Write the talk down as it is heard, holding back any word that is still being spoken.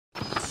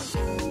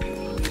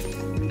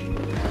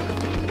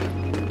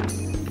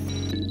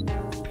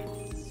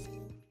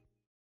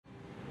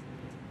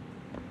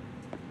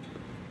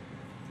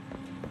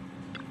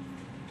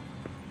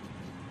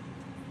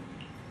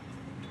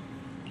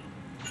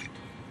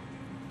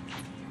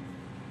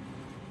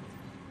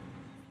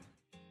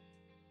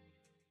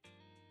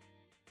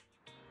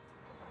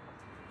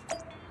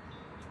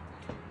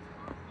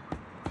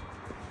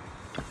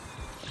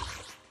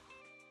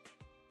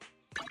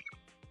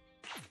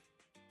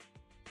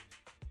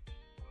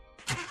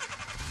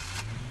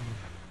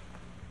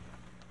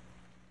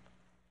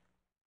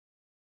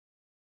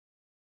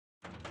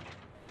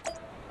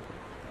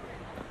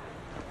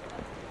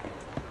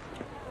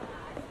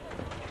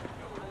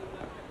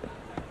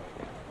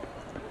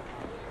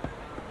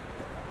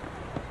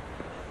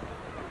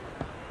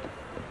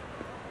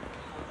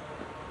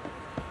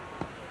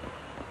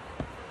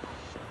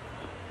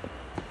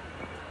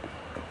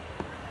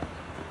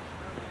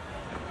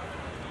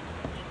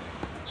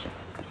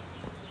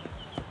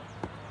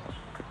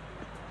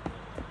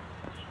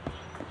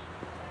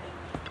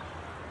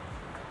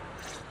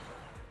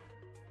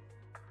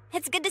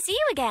It's good to see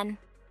you again.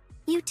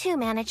 You too,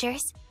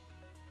 managers.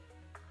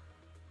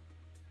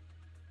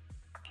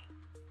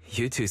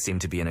 You two seem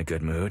to be in a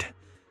good mood.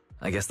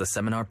 I guess the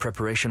seminar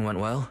preparation went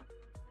well?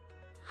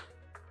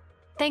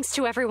 Thanks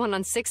to everyone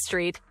on 6th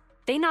Street.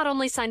 They not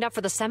only signed up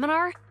for the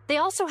seminar, they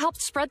also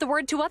helped spread the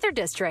word to other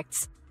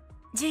districts.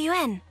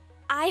 Juyuan,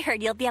 I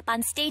heard you'll be up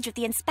on stage with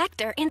the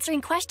inspector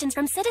answering questions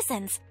from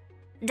citizens.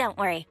 Don't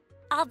worry,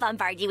 I'll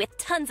bombard you with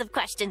tons of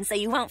questions so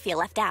you won't feel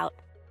left out.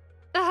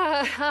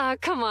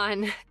 Come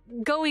on.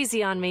 Go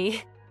easy on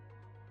me.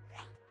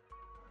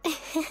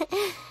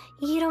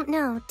 You don't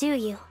know, do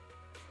you?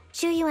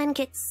 Juyuan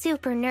gets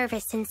super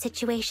nervous in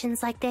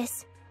situations like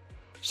this.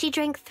 She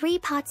drank 3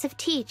 pots of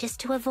tea just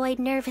to avoid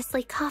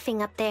nervously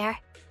coughing up there.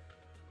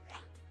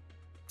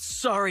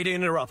 Sorry to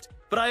interrupt,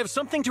 but I have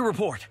something to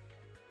report.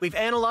 We've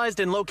analyzed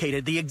and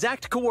located the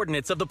exact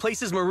coordinates of the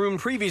places Maroon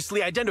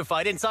previously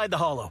identified inside the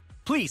hollow.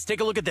 Please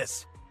take a look at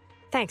this.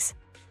 Thanks.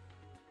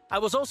 I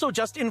was also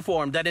just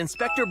informed that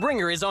Inspector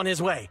Bringer is on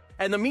his way,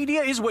 and the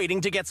media is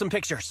waiting to get some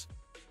pictures.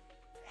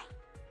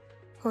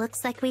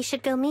 Looks like we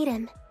should go meet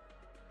him.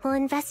 We'll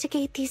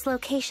investigate these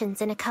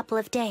locations in a couple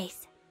of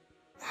days.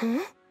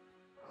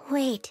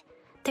 Wait,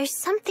 there's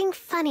something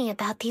funny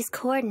about these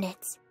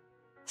coordinates.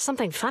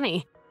 Something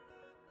funny?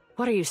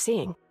 What are you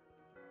seeing?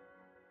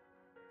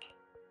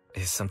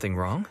 Is something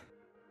wrong?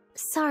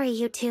 Sorry,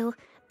 you two,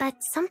 but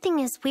something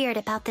is weird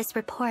about this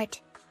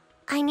report.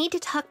 I need to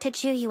talk to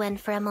Juyuan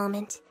for a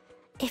moment,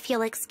 if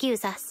you'll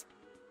excuse us.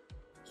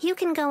 You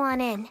can go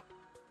on in.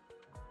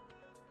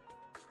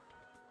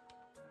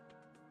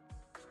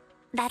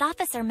 That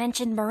officer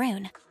mentioned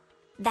Maroon.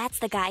 That's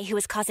the guy who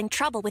was causing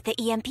trouble with the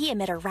EMP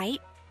emitter, right?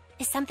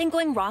 Is something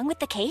going wrong with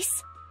the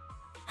case?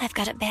 I've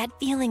got a bad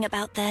feeling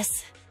about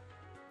this.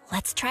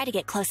 Let's try to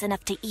get close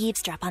enough to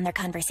eavesdrop on their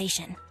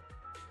conversation.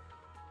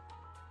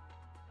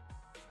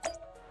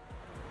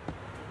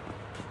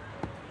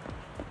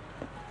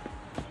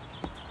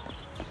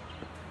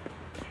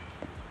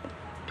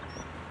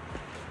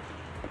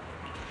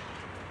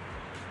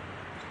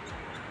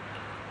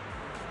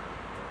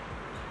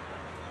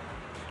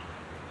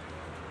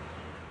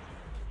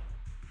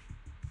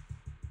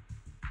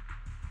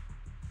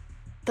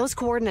 Those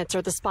coordinates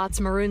are the spots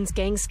Maroon's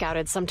gang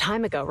scouted some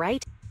time ago,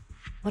 right?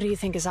 What do you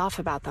think is off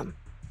about them?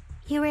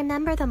 You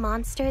remember the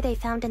monster they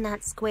found in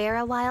that square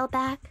a while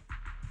back?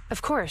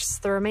 Of course,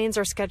 the remains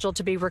are scheduled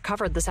to be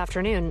recovered this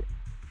afternoon.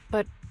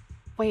 But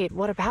wait,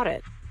 what about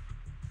it?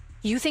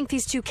 You think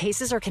these 2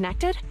 cases are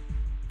connected?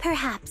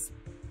 Perhaps.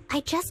 I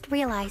just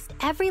realized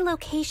every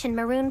location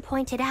Maroon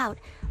pointed out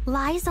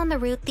lies on the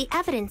route the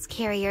evidence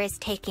carrier is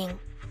taking.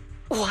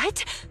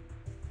 What?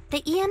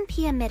 The EMP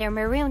emitter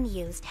Maroon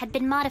used had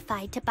been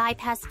modified to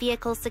bypass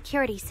vehicle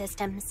security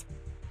systems.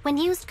 When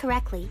used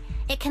correctly,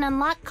 it can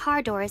unlock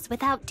car doors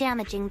without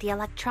damaging the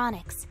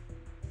electronics.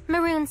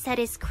 Maroon said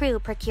his crew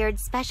procured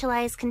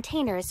specialized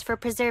containers for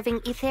preserving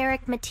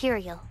etheric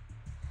material.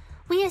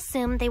 We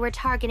assumed they were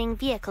targeting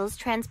vehicles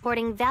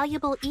transporting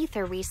valuable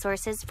ether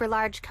resources for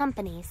large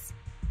companies.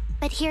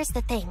 But here's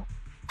the thing.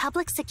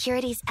 Public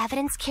Security's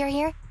evidence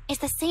carrier is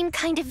the same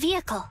kind of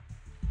vehicle.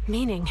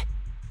 Meaning,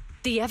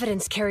 the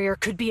evidence carrier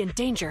could be in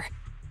danger.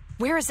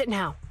 Where is it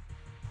now?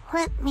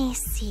 Let me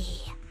see.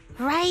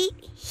 Right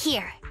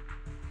here.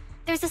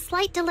 There's a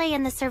slight delay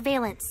in the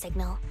surveillance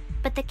signal,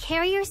 but the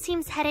carrier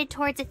seems headed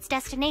towards its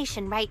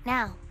destination right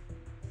now.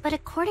 But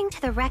according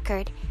to the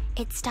record,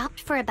 it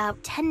stopped for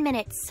about 10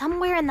 minutes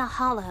somewhere in the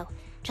hollow,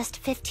 just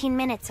 15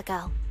 minutes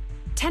ago.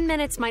 10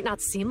 minutes might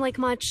not seem like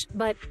much,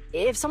 but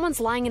if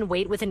someone's lying in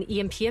wait with an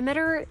EMP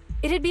emitter,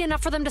 it'd be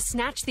enough for them to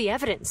snatch the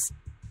evidence.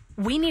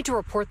 We need to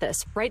report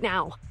this, right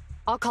now.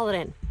 I'll call it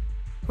in.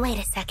 Wait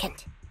a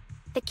second.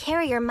 The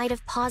carrier might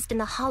have paused in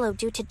the hollow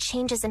due to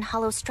changes in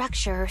hollow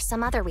structure or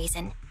some other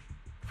reason.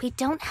 We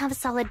don't have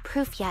solid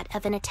proof yet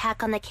of an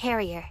attack on the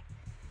carrier.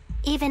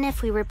 Even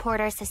if we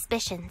report our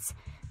suspicions,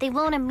 they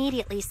won't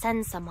immediately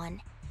send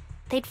someone.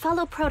 They'd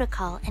follow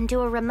protocol and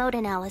do a remote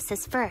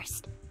analysis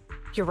first.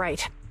 You're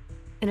right.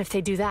 And if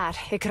they do that,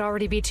 it could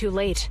already be too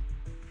late.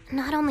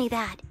 Not only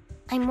that,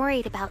 I'm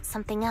worried about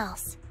something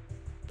else.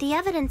 The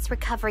evidence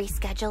recovery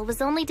schedule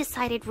was only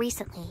decided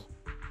recently,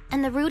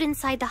 and the route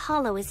inside the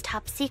hollow is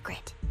top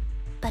secret.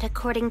 But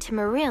according to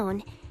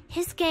Maroon,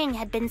 his gang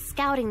had been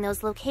scouting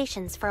those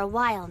locations for a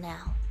while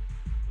now.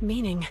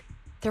 Meaning,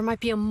 there might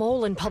be a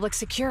mole in public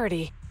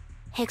security.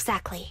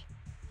 Exactly.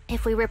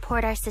 If we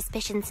report our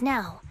suspicions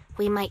now,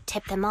 we might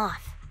tip them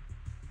off.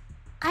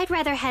 I'd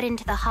rather head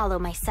into the hollow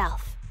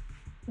myself.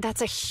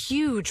 That's a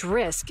huge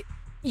risk.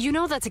 You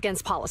know that's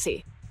against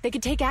policy. They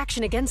could take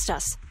action against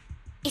us.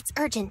 It's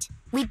urgent.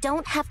 We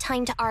don't have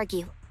time to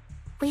argue.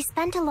 We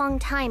spent a long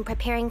time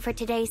preparing for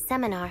today's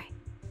seminar.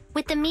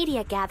 With the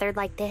media gathered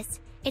like this,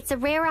 it's a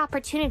rare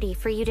opportunity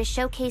for you to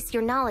showcase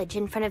your knowledge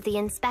in front of the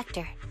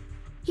inspector.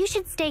 You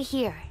should stay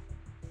here.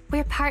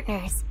 We're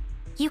partners.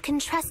 You can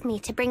trust me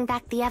to bring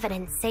back the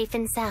evidence safe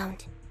and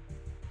sound.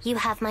 You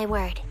have my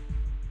word.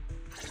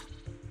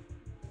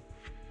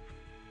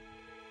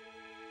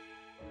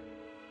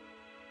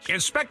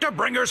 Inspector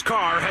Bringer's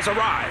car has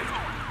arrived.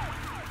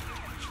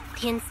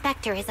 The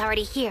inspector is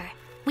already here.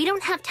 We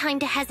don't have time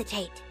to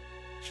hesitate.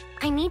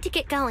 I need to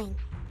get going.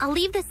 I'll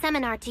leave the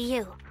seminar to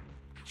you.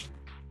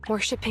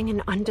 Worshipping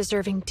an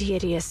undeserving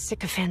deity is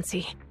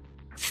sycophancy.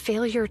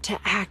 Failure to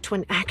act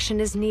when action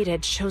is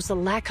needed shows a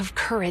lack of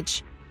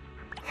courage.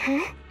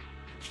 Huh?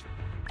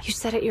 You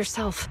said it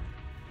yourself.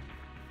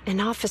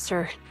 An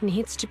officer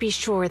needs to be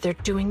sure they're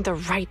doing the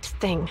right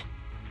thing.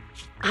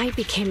 I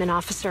became an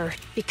officer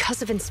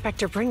because of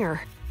Inspector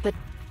Bringer, but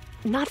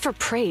not for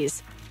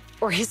praise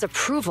or his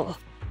approval.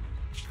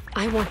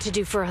 I want to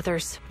do for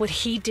others what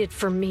he did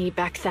for me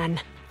back then.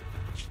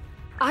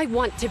 I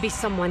want to be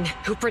someone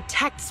who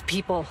protects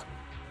people.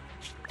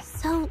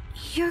 So,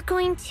 you're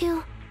going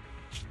to...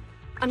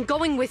 I'm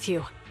going with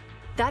you.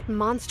 That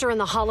monster in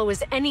the hollow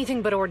is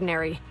anything but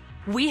ordinary.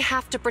 We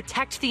have to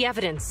protect the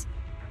evidence.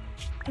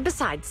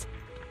 Besides,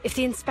 if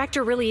the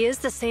inspector really is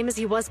the same as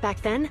he was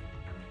back then,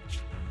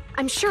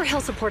 I'm sure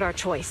he'll support our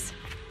choice.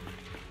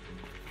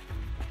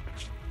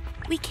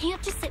 We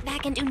can't just sit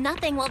back and do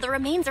nothing while the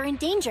remains are in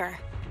danger.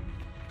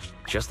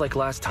 Just like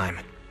last time,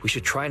 we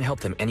should try and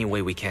help them any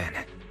way we can.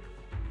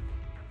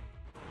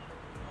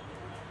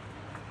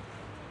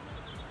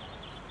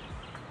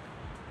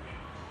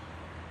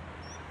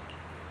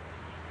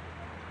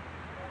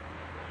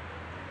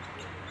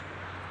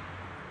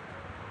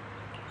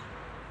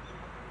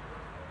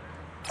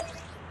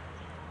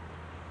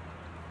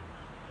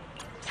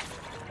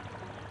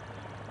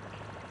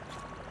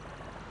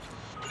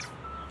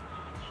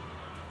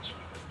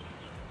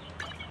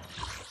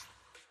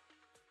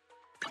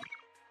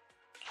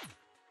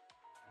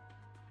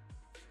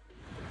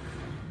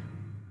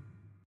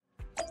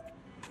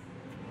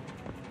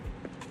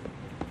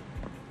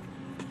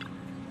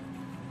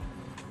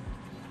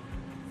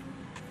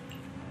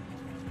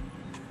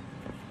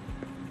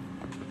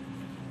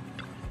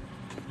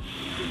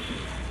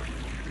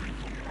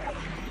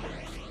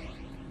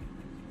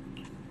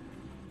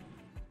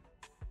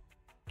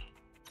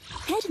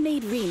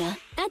 Headmaid Rena,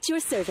 at your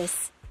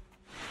service.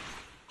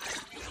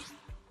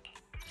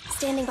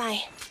 Standing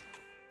by.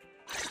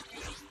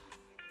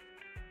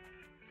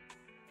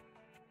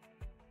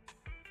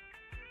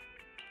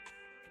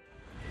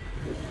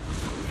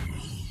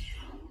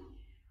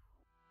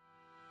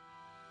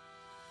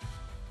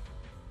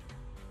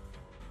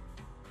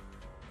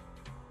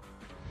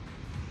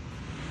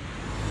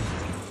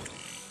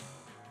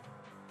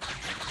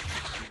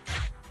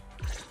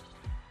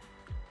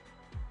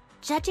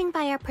 Judging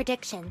by our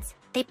predictions,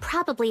 they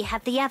probably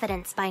have the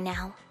evidence by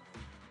now.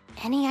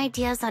 Any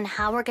ideas on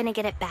how we're gonna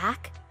get it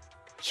back?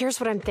 Here's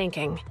what I'm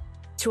thinking.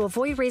 To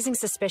avoid raising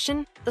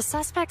suspicion, the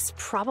suspects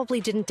probably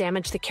didn't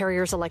damage the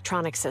carrier's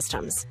electronic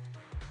systems.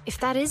 If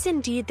that is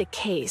indeed the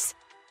case,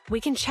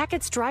 we can check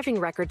its driving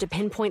record to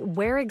pinpoint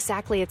where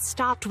exactly it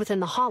stopped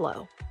within the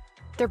hollow.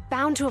 They're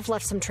bound to have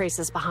left some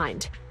traces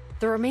behind.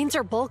 The remains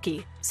are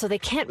bulky, so they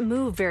can't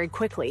move very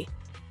quickly.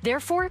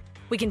 Therefore,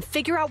 we can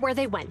figure out where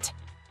they went.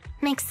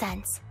 Makes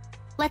sense.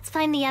 Let's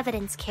find the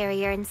evidence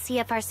carrier and see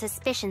if our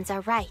suspicions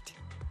are right.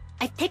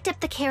 I've picked up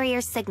the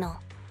carrier's signal.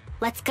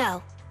 Let's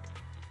go.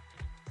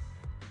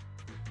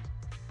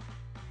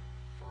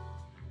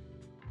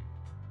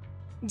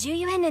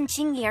 Juyuan and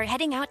Qingyi are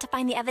heading out to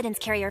find the evidence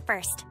carrier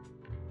first.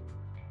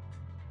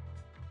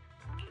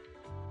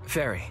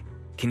 Fairy,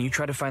 can you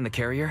try to find the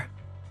carrier?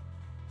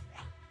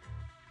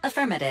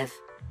 Affirmative.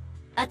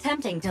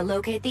 Attempting to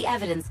locate the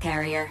evidence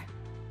carrier.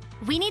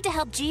 We need to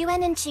help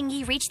Juyuan and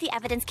Qingyi reach the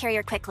evidence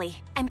carrier quickly.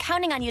 I'm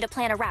counting on you to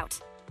plan a route.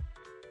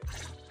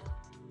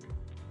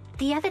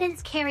 The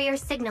evidence carrier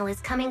signal is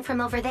coming from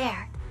over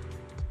there.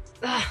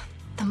 Ugh,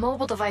 the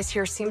mobile device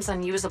here seems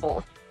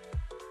unusable.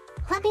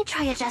 Let me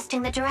try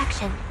adjusting the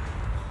direction.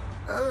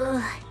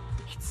 Ugh,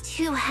 it's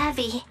too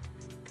heavy.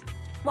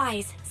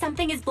 Wise,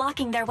 something is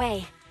blocking their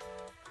way.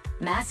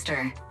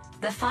 Master,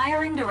 the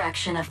firing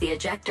direction of the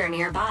ejector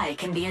nearby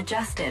can be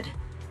adjusted.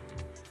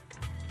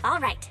 All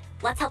right,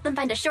 let's help them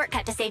find a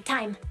shortcut to save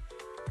time.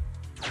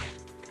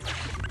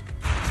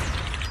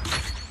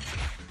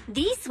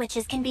 These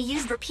switches can be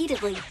used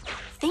repeatedly.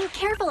 Think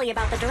carefully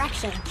about the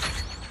direction.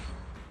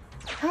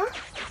 Huh?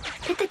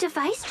 Did the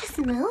device just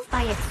move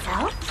by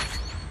itself?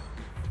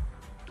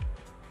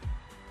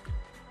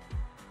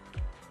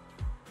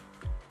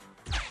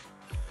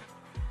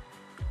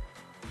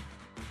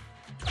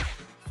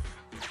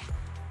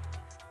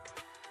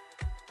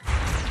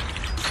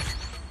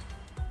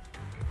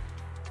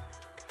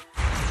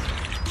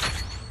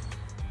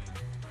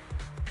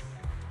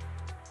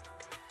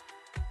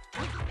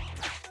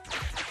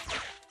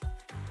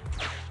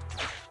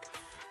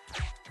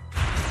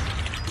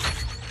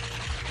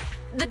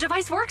 The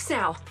device works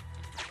now!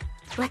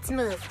 Let's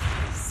move.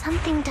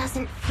 Something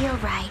doesn't feel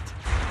right.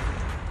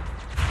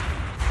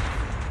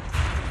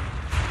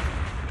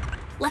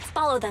 Let's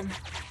follow them.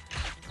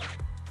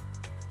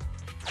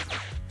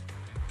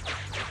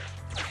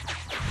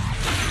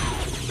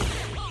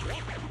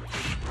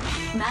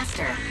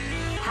 Master,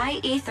 high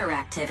ether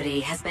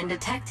activity has been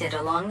detected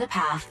along the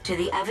path to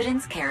the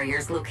evidence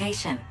carrier's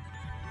location.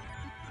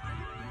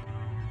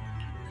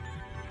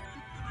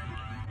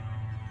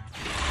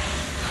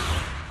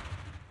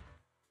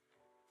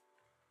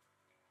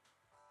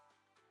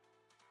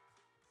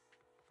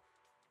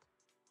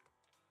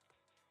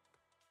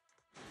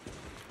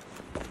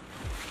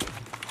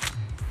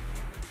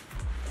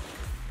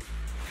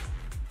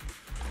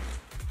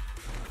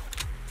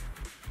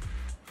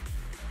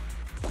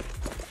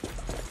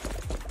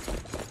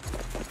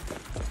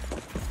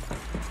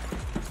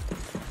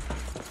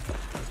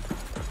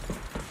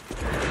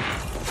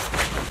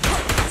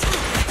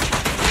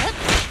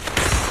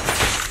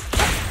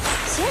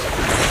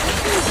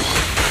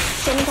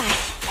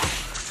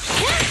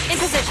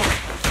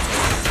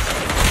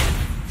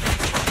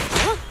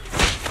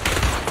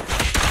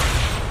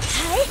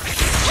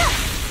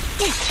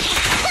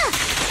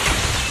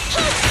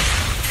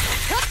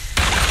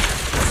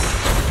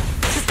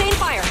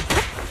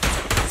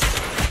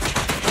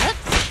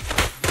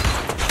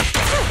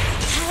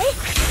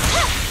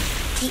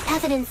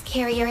 evidence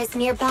carrier is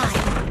nearby.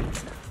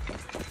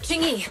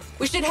 Jingyi,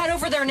 we should head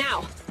over there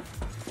now.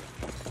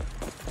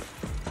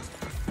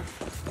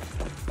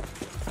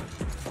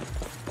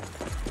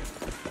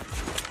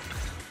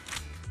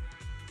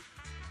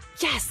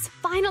 Yes,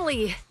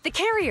 finally! The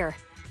carrier!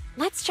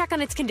 Let's check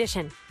on its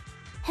condition.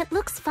 It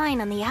looks fine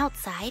on the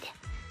outside.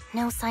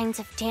 No signs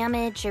of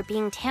damage or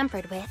being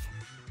tampered with.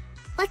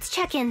 Let's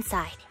check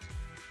inside.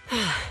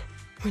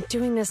 We're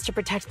doing this to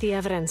protect the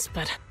evidence,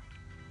 but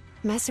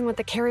messing with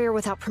the carrier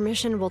without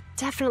permission will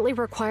definitely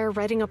require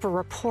writing up a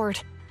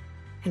report.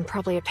 And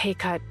probably a pay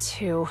cut,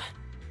 too.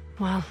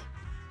 Well,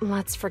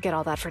 let's forget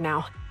all that for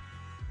now.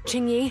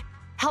 Jingyi,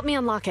 help me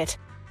unlock it.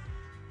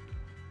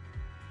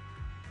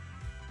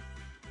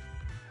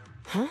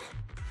 Huh?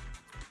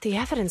 The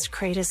evidence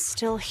crate is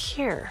still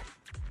here.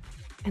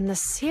 And the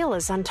seal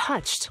is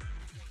untouched.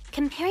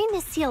 Comparing the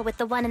seal with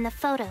the one in the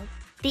photo,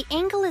 the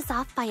angle is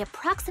off by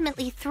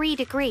approximately 3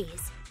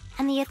 degrees,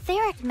 and the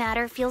etheric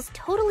matter feels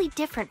totally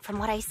different from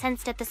what I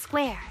sensed at the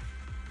square.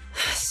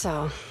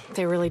 So,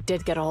 they really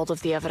did get a hold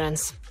of the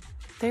evidence.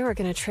 They were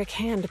gonna trick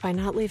Hand by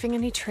not leaving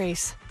any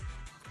trace.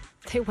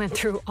 They went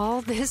through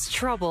all this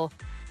trouble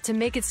to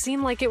make it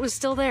seem like it was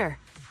still there.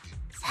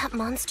 That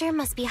monster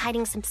must be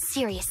hiding some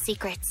serious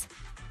secrets.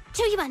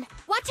 Chuyuan,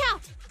 watch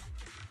out!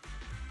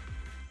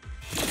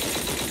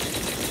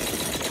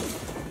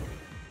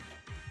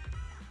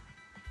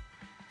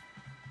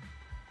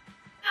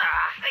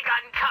 They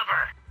got in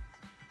cover.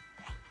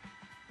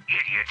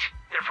 Idiot.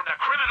 They're from the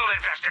Criminal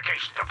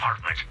Investigation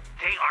Department.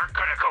 They aren't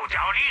gonna go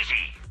down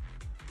easy.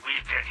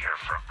 We've been here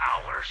for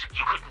hours.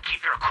 You couldn't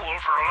keep your cool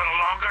for a little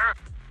longer?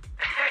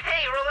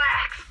 Hey,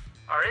 relax.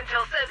 Our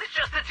intel says it's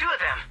just the 2 of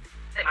them.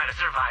 They might have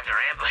survived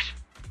our ambush,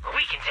 but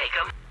we can take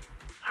them.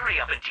 Hurry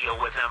up and deal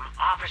with them.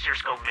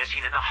 Officers go missing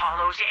in the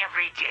hollows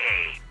every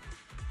day.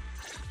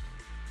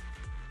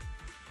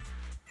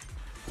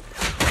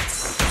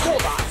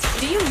 Hold on.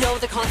 Do you know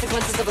the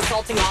consequences of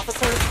assaulting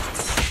officers?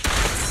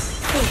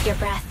 Save your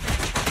breath.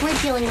 We're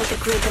dealing with a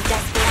group of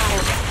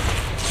desperados.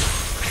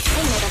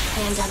 They never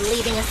planned on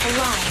leaving us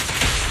alive.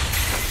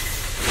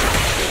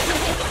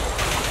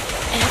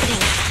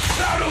 Happening.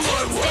 Out of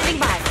my way! Standing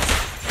by.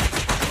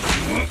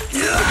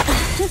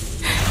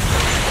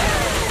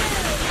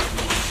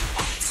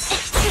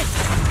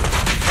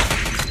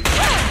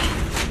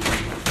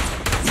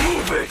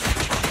 Move it!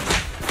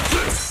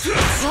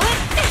 What?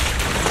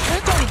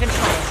 Don't even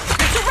try it.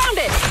 You're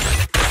surrounded!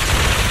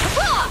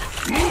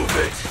 Move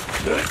it!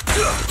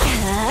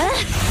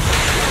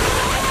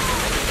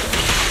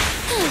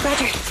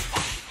 Roger.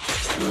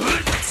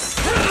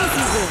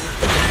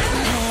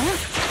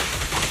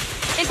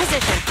 In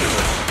position.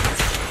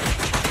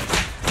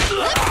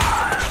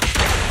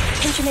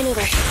 Pinch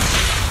maneuver. I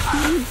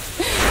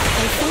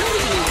found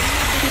you.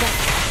 Keep it up.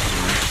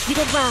 You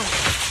did well.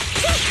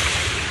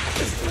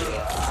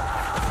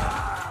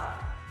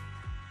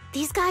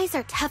 These guys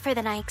are tougher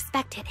than I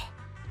expected.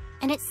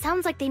 And it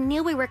sounds like they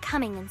knew we were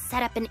coming and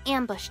set up an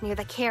ambush near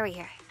the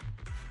carrier.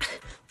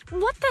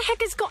 What the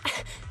heck is going...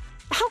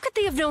 How could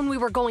they have known we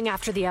were going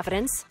after the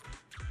evidence?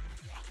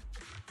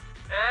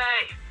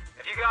 Hey!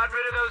 Have you gotten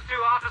rid of those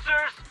 2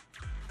 officers?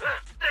 There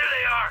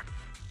they are!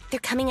 They're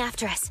coming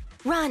after us.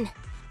 Run!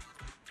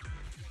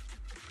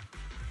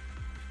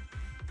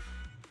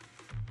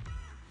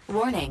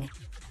 Warning.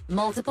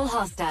 Multiple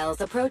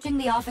hostiles approaching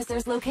the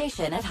officer's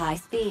location at high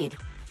speed.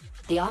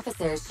 The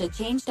officers should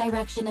change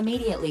direction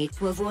immediately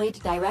to avoid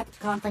direct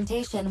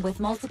confrontation with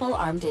multiple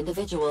armed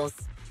individuals.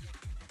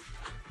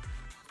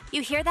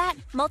 You hear that?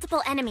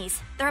 Multiple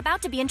enemies. They're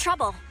about to be in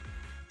trouble.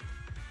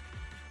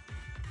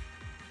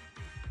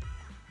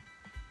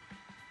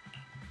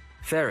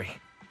 Fairy,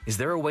 is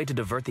there a way to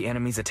divert the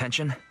enemy's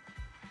attention?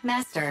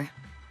 Master,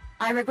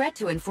 I regret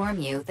to inform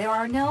you there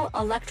are no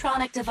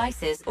electronic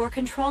devices or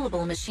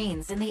controllable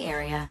machines in the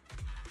area.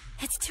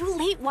 It's too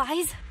late,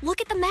 Wise. Look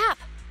at the map.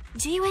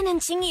 Ji-Yuan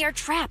and Jingyi are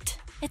trapped.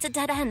 It's a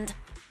dead end.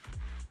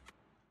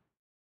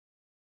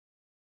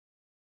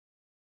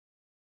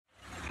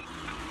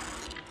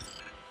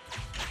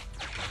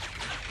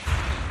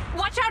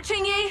 Watch out,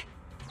 Jingyi!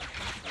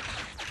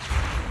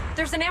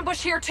 There's an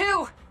ambush here,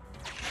 too!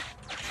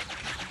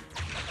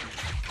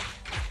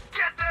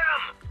 Get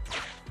them!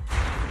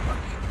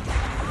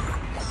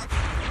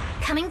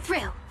 Coming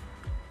through.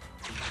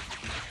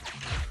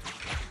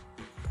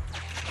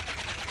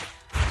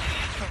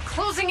 They're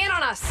closing in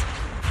on us!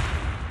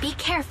 Be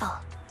careful.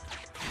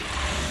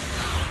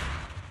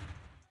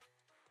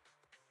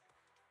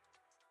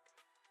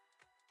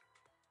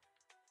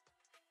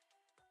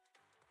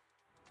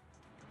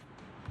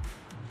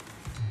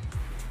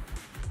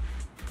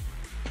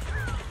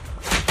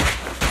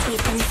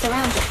 We've been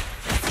surrounded.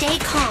 Stay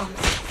calm.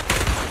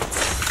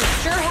 They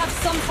sure have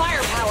some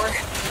firepower.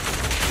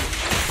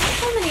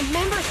 How many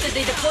members did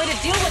they deploy to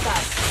deal with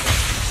us?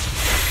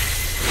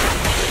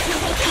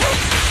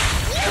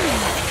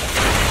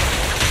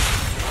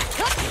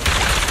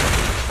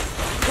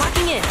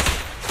 Locking in.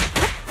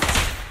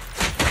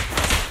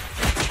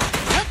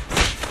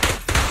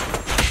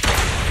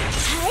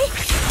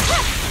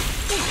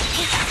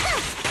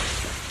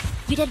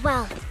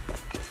 well.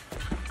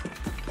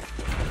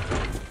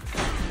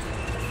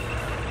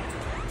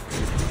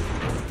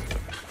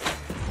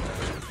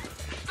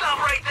 Stop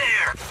right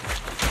there!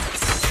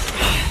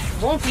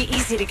 Won't be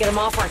easy to get him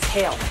off our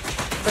tail.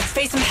 Let's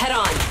face him head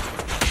on.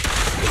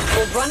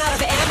 We'll run out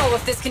of ammo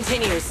if this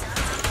continues.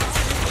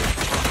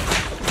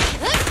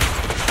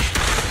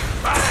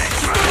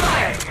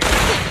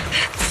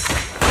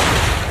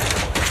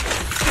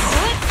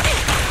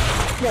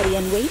 Ready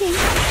and waiting.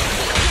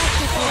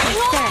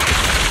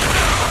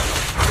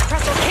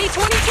 Press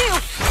K-22!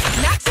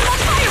 Maximum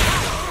fire!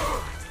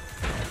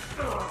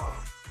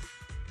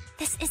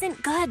 This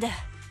isn't good.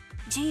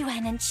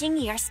 Jiyuan and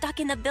Qingyi are stuck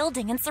in the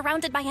building and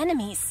surrounded by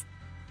enemies.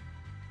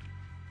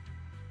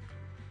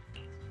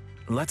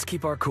 Let's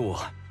keep our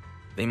cool.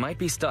 They might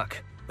be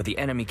stuck, but the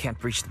enemy can't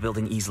breach the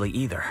building easily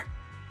either.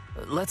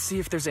 Let's see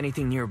if there's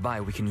anything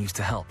nearby we can use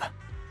to help.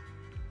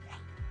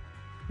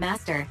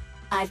 Master,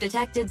 I've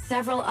detected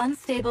several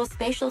unstable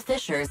spatial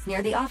fissures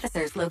near the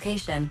officer's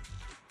location.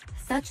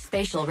 Such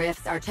spatial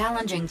rifts are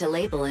challenging to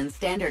label in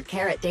standard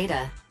carat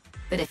data,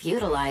 but if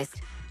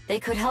utilized, they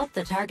could help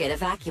the target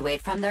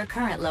evacuate from their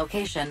current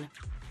location.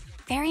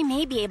 Fairy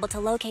may be able to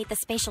locate the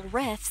spatial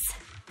rifts,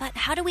 but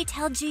how do we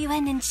tell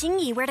Jiyuan and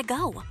Qingyi where to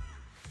go?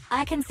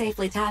 I can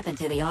safely tap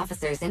into the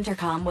officer's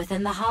intercom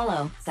within the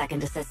hollow,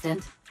 Second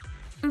Assistant.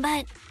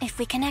 But if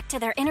we connect to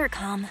their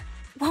intercom,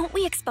 won't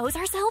we expose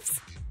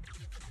ourselves?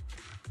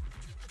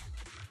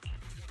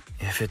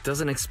 If it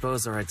doesn't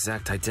expose our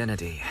exact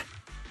identity,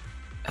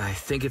 I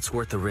think it's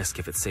worth the risk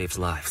if it saves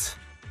lives.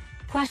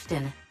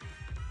 Question.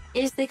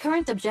 Is the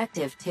current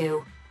objective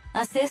to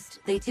assist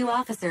the 2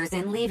 officers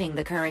in leaving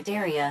the current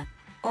area,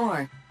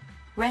 or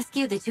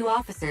rescue the 2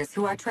 officers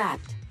who are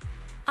trapped?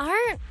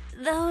 Aren't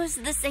those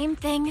the same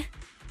thing?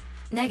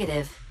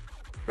 Negative.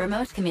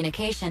 Remote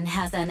communication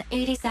has an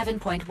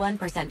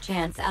 87.1%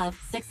 chance of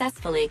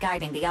successfully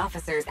guiding the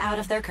officers out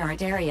of their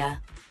current area.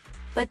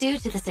 But due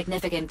to the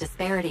significant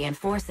disparity in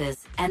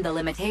forces and the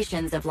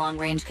limitations of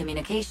long-range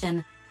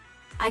communication,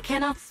 I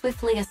cannot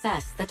swiftly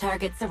assess the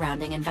target's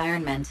surrounding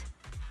environment.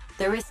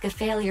 The risk of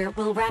failure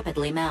will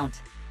rapidly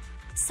mount.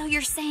 So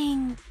you're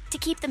saying, to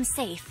keep them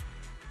safe,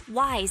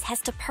 Wise has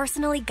to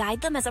personally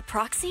guide them as a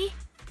proxy?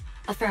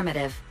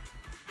 Affirmative.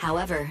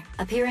 However,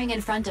 appearing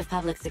in front of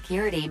public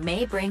security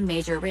may bring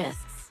major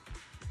risks.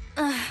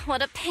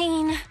 What a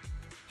pain.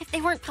 If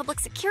they weren't public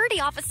security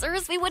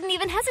officers, we wouldn't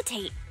even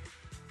hesitate.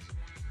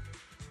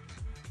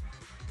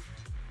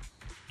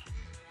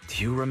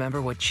 Do you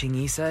remember what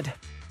Qingyi said?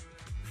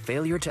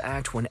 Failure to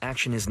act when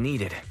action is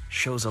needed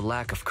shows a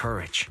lack of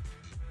courage.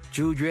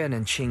 Zhu Yuan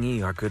and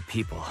Qingyi are good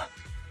people.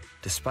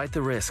 Despite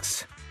the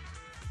risks,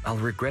 I'll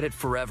regret it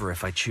forever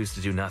if I choose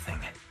to do nothing.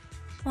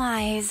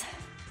 Wise.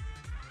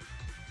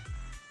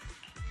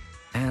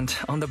 And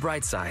on the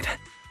bright side,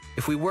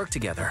 if we work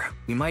together,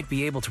 we might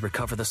be able to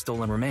recover the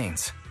stolen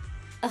remains.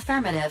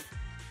 Affirmative.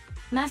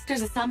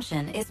 Master's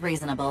assumption is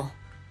reasonable.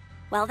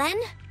 Well then,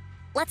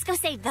 let's go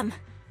save them.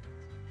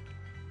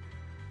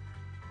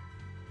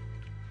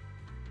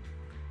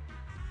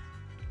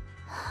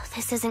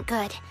 This isn't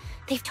good.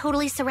 They've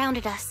totally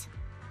surrounded us.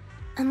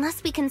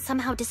 Unless we can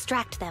somehow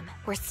distract them,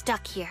 we're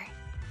stuck here.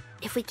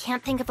 If we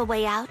can't think of a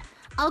way out,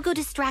 I'll go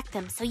distract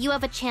them so you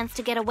have a chance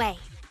to get away.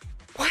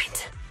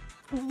 What?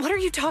 What are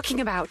you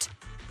talking about?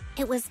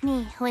 It was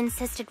me who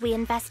insisted we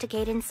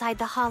investigate inside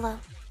the hollow.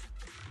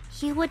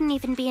 You wouldn't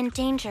even be in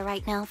danger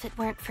right now if it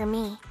weren't for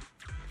me.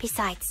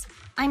 Besides,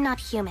 I'm not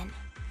human.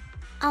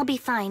 I'll be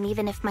fine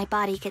even if my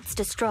body gets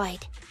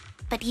destroyed.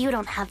 But you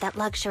don't have that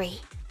luxury.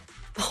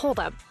 Hold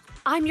up.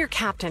 I'm your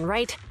captain,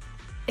 right?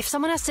 If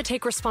someone has to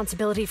take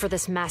responsibility for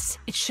this mess,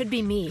 it should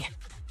be me.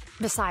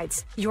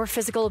 Besides, your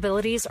physical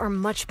abilities are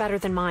much better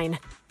than mine.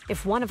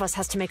 If one of us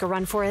has to make a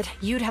run for it,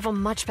 you'd have a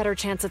much better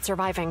chance at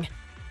surviving.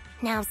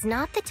 Now's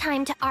not the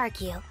time to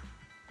argue.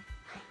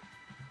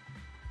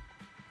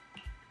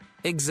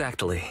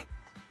 Exactly.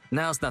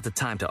 Now's not the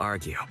time to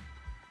argue.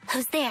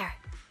 Who's there?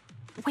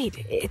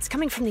 Wait, it's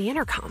coming from the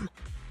intercom.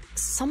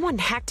 Someone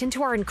hacked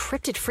into our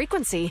encrypted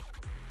frequency.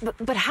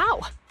 But how?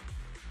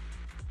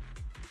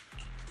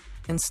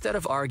 Instead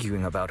of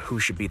arguing about who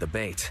should be the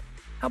bait,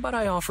 how about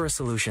I offer a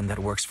solution that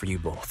works for you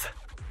both?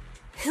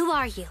 Who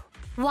are you?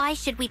 Why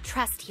should we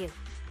trust you?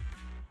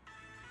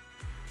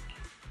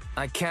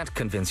 I can't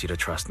convince you to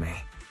trust me.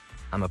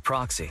 I'm a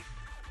proxy.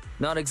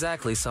 Not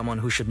exactly someone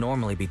who should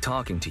normally be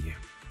talking to you.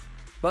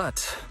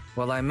 But,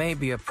 while I may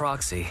be a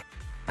proxy,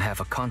 I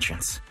have a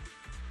conscience.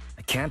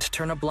 I can't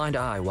turn a blind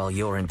eye while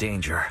you're in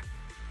danger.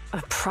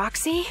 A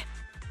proxy?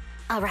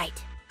 All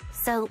right.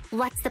 So,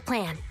 what's the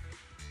plan?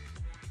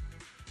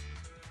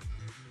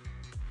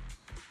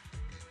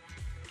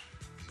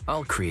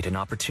 I'll create an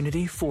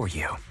opportunity for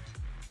you.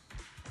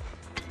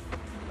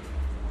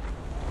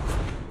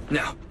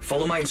 Now,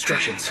 follow my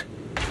instructions.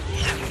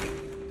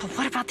 But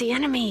what about the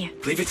enemy?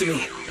 Leave it to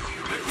me.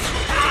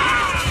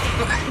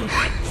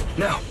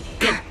 Now,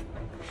 go!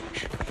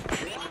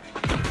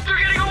 They're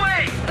getting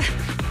away!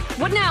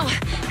 What now?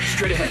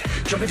 Straight ahead.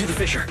 Jump into the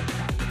fissure.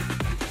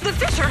 The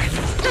fissure!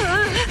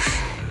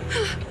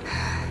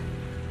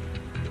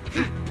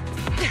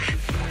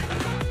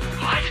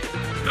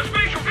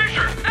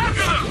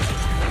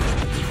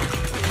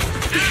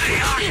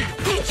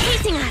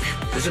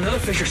 There's another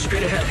fissure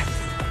straight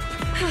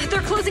ahead.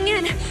 They're closing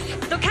in.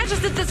 They'll catch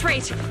us at this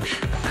rate.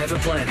 I have a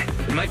plan.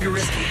 It might be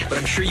risky, but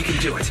I'm sure you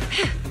can do it.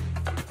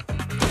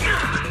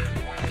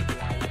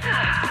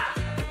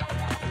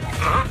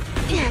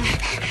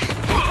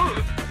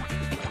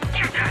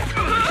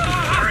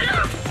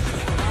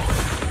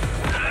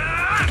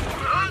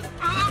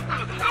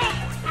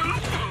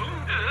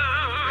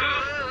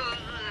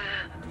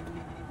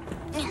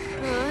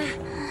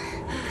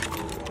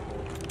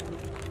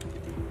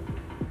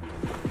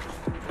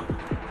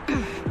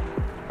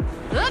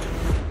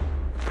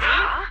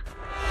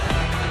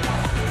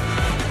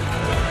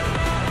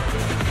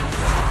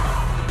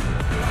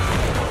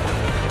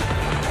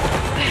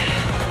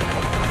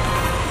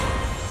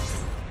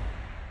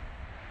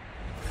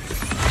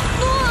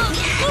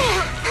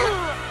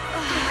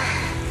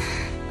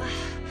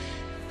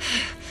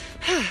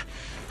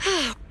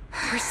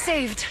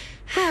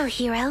 Well,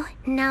 hero,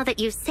 now that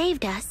you've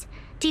saved us,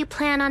 do you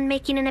plan on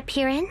making an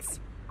appearance?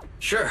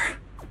 Sure.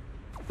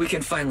 We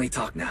can finally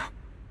talk now.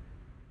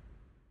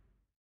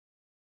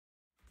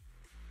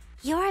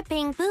 You're a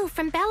Bangbu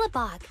from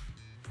Belobog.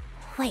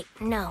 Wait,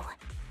 no.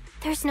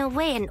 There's no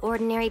way an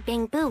ordinary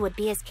Bangbu would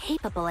be as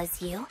capable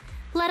as you,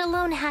 let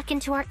alone hack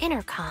into our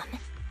intercom.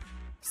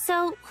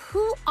 So,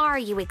 who are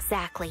you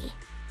exactly?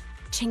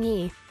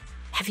 Qingyi,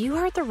 have you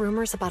heard the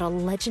rumors about a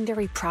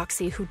legendary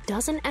proxy who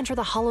doesn't enter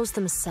the hollows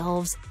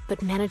themselves,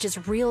 but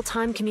manages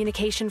real-time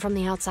communication from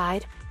the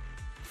outside?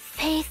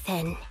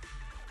 Phaethon.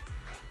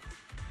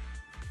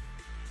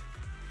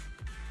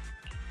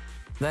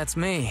 That's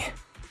me.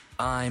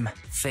 I'm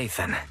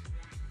Phaethon.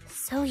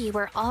 So you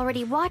were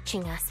already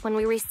watching us when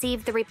we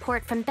received the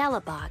report from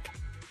Belobog.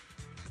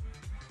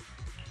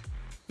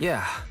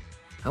 Yeah.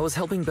 I was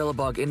helping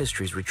Belobog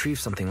Industries retrieve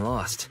something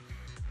lost.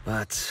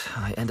 But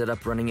I ended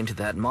up running into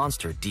that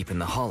monster deep in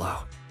the hollow.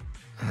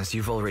 As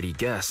you've already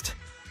guessed,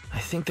 I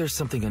think there's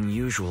something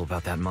unusual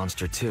about that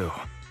monster too.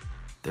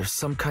 There's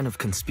some kind of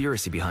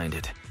conspiracy behind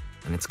it,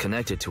 and it's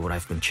connected to what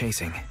I've been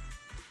chasing.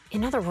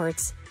 In other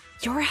words,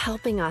 you're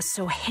helping us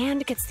so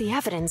Hand gets the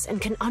evidence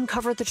and can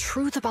uncover the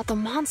truth about the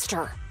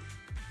monster.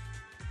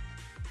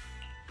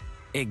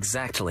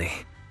 Exactly.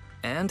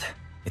 And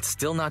it's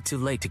still not too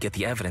late to get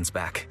the evidence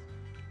back.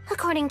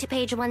 According to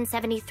page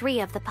 173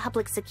 of the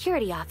Public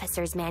Security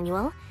Officer's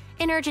Manual,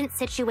 in urgent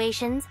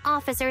situations,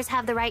 officers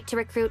have the right to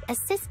recruit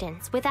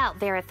assistants without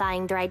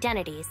verifying their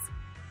identities.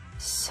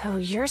 So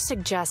you're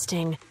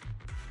suggesting...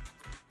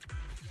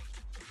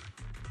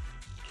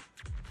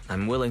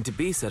 I'm willing to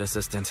be said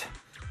assistant.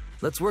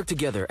 Let's work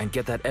together and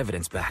get that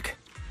evidence back.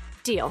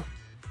 Deal.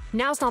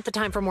 Now's not the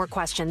time for more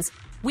questions.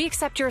 We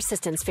accept your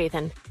assistance,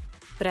 Phaethon.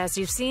 But as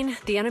you've seen,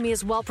 the enemy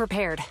is well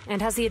prepared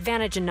and has the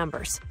advantage in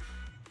numbers.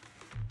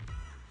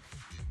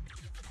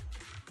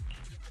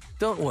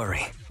 Don't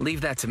worry,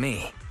 leave that to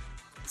me.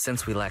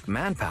 Since we lack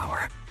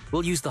manpower,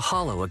 we'll use the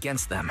hollow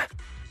against them.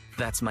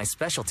 That's my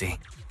specialty.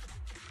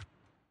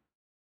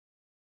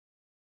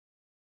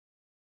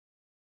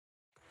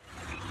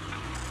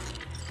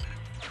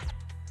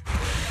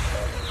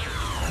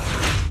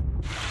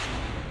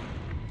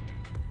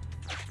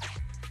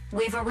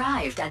 We've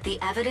arrived at the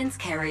evidence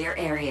carrier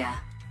area.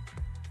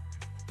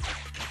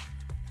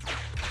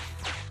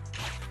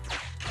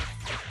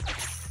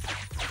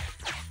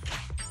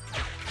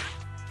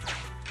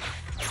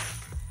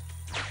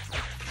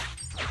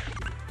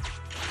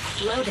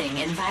 Loading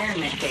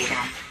environment data.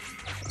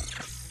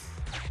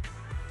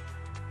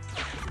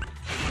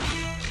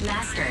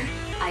 Master,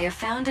 I have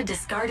found a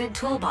discarded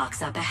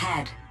toolbox up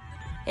ahead.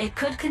 It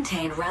could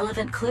contain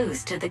relevant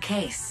clues to the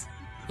case.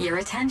 Your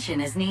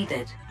attention is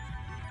needed.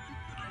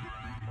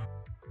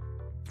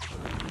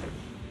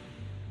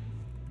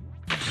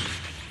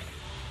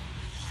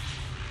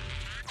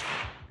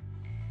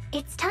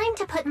 It's time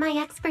to put my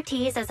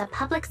expertise as a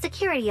public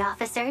security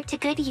officer to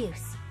good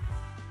use.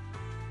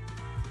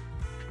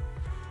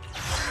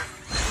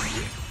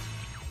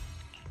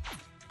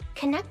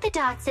 Connect the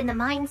dots in the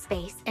mind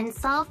space and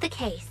solve the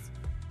case.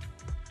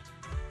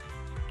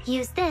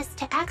 Use this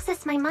to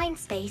access my mind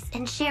space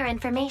and share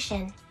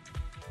information.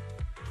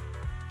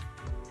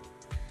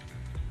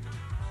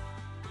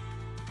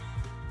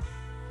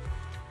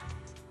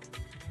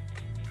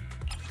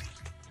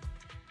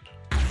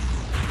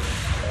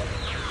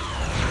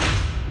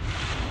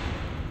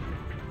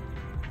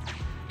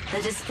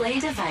 The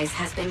display device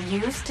has been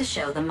used to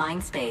show the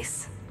mind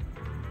space.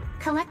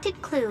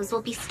 Collected clues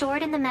will be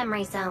stored in the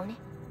memory zone.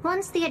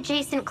 Once the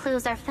adjacent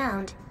clues are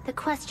found, the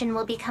question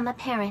will become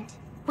apparent.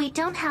 We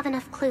don't have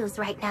enough clues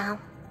right now.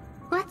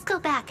 Let's go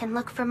back and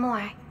look for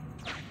more.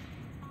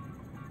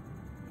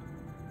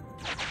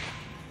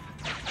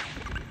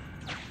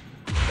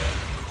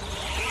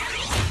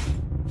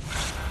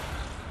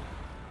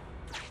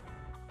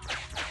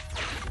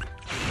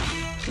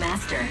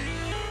 Master,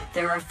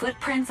 there are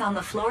footprints on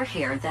the floor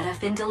here that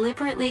have been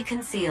deliberately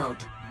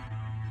concealed.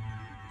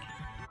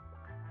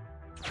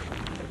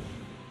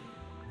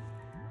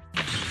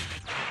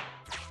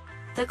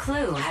 The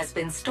clue has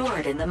been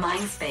stored in the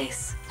mind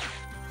space.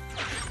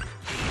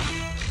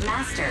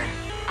 Master,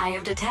 I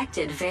have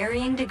detected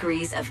varying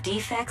degrees of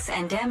defects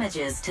and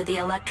damages to the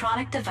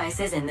electronic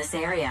devices in this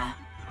area.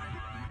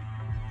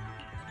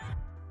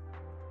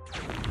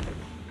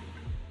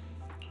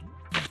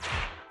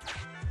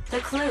 The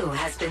clue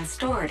has been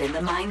stored in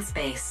the mind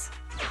space.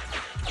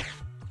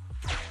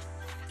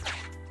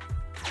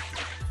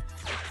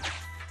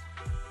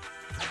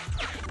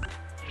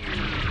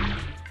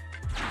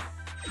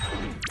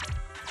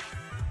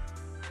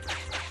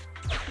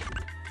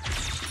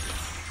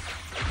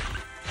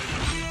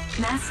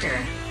 Master,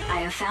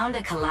 I have found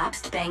a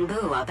collapsed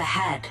bamboo up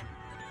ahead.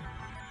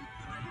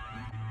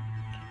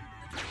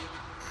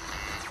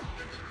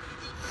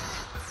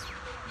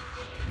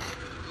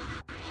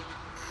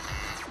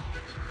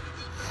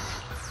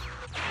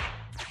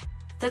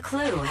 The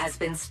clue has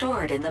been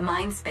stored in the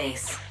mind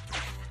space.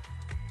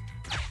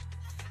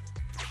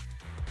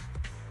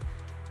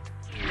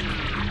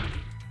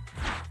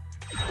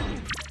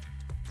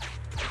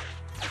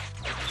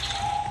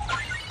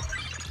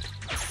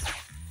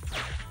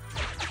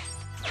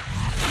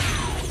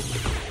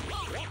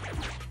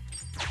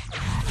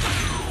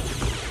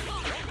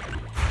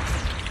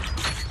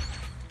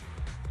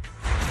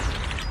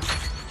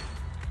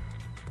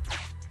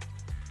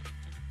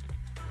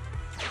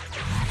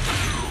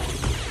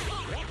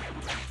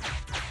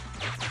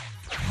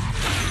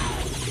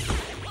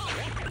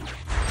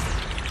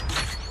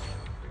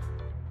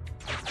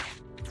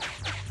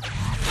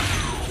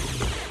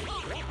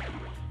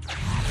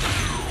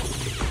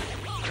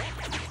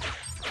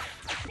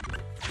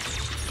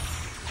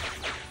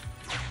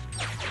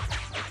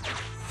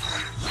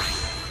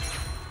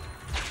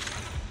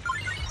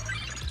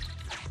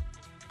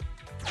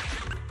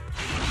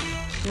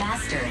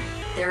 Master,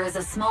 there is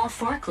a small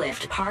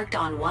forklift parked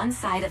on one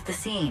side of the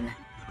scene.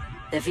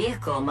 The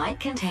vehicle might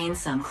contain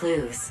some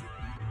clues.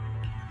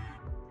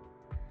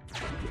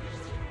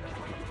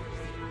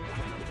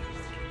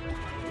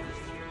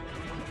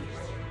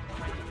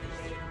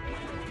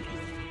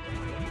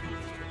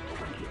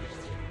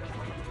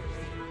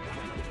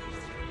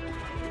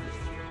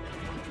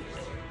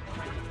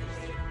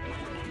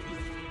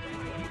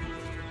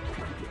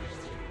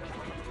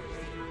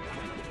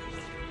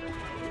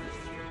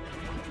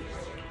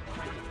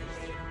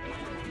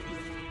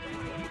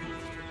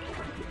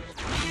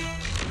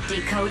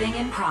 Decoding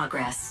in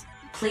progress.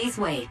 Please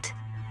wait.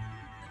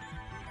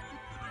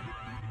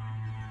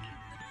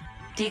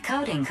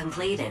 Decoding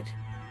completed.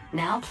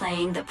 Now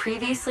playing the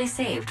previously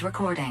saved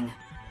recording.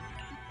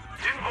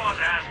 Didn't boss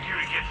ask you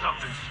to get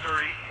something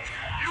sturdy?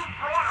 You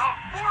brought a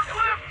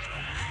forklift?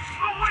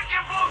 The wind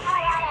can blow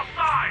through on all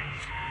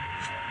sides!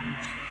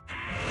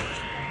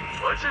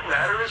 What's it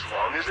matter as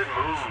long as it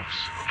moves?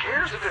 Who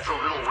cares if it's a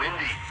little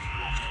windy?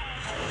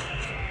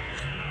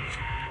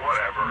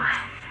 Whatever.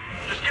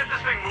 Just get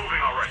this thing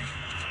moving already.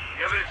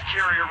 The evidence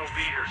carrier will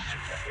be here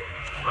soon.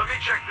 Let me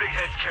check Big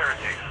Head's carrot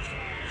data.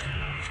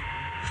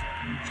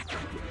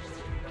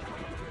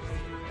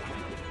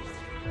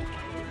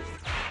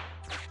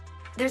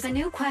 There's a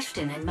new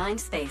question in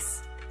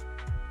Mindspace.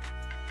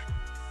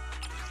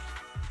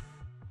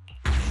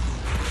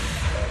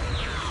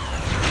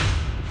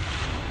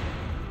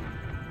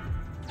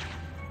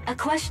 A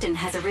question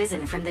has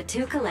arisen from the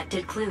two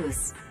collected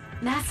clues.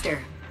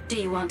 Master, do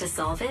you want to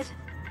solve it?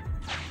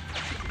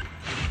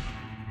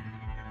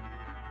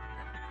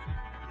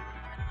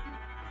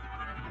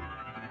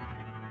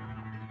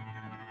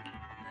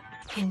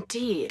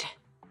 Indeed.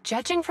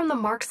 Judging from the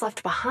marks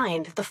left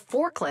behind, the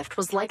forklift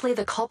was likely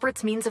the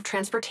culprit's means of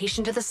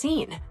transportation to the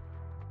scene.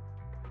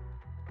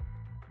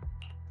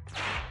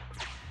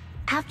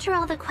 After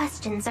all the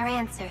questions are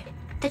answered,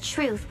 the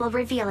truth will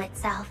reveal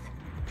itself.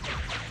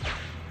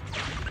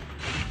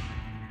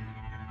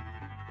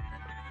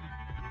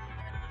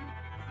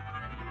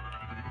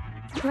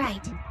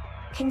 Right.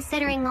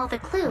 Considering all the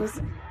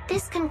clues,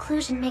 this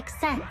conclusion makes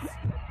sense.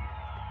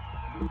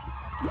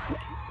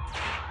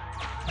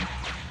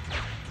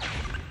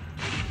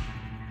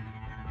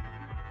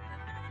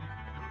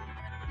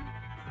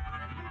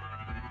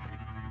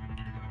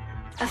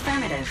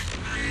 Affirmative.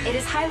 It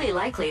is highly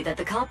likely that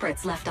the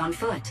culprit's left on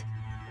foot.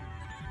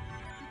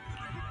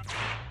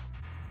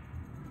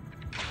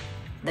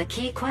 The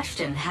key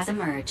question has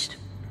emerged.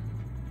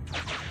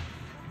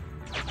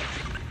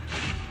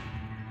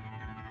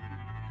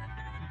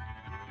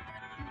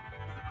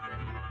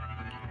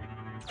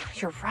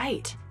 You're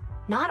right.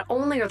 Not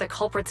only are the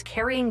culprits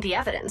carrying the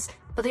evidence,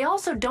 but they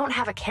also don't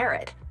have a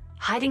carrot.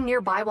 Hiding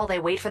nearby while they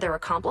wait for their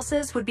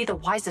accomplices would be the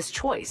wisest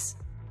choice.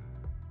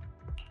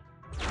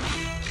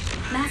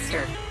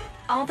 Master,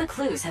 all the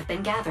clues have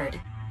been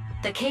gathered.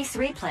 The case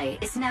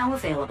replay is now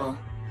available.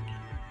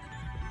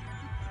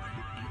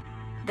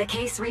 The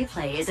case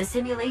replay is a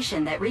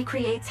simulation that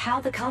recreates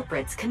how the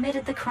culprits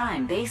committed the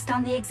crime based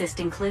on the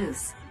existing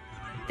clues.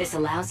 This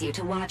allows you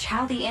to watch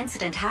how the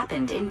incident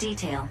happened in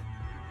detail.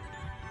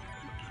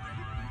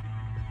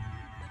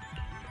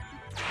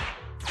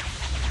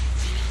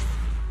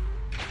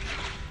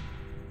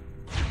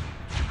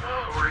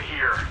 Oh, we're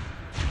here.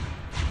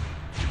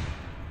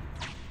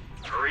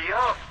 Hurry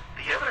up!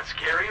 The evidence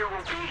carrier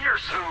will be here here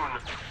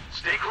soon.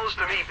 Stay close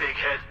to me, Big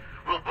Head.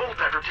 We'll bolt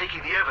after taking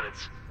the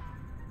evidence.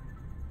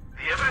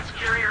 The evidence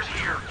carrier's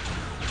here.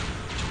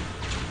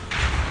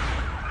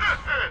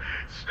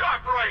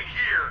 Stop right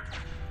here.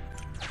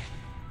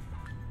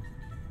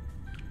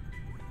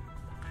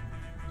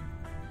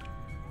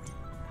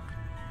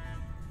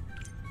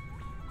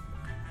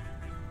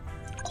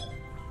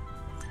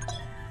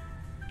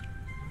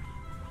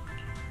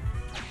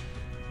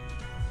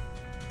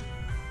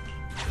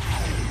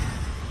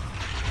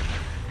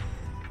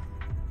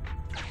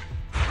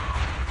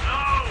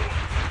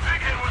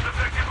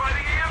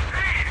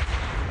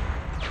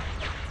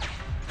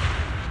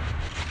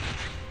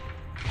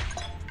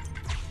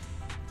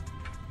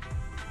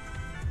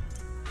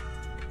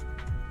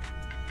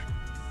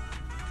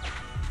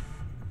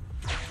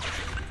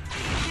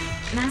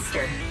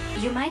 Master,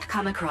 you might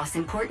come across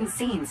important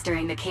scenes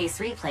during the case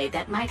replay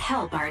that might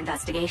help our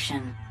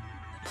investigation.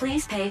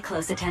 Please pay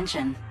close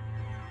attention.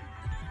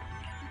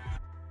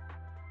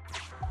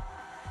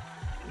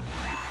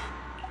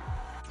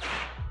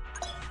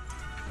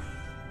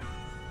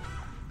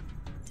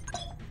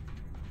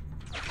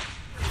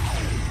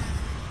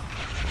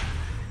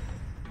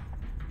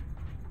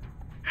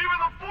 Even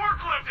the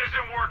forklift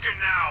isn't working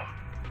now!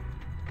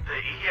 The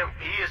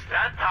EMP is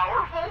that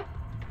powerful?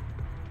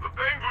 The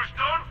Bangu's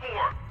done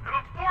for, and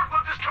the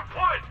forklift is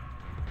kaput!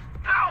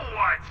 Now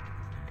what?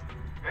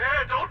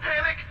 Yeah, don't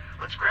panic.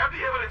 Let's grab the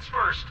evidence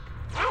first.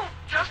 We'll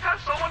just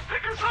have someone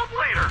pick us up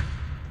later.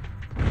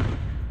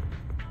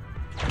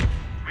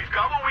 We've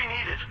got what we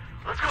needed.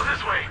 Let's go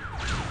this way.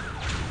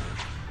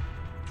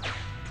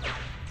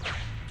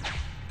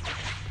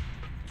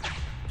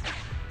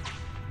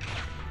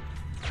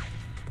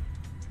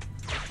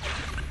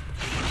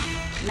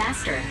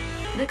 Master,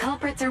 the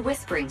culprits are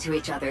whispering to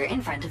each other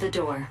in front of the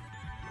door.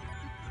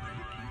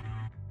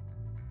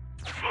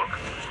 Look,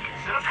 we can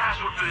set a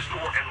password for this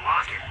door and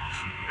lock it.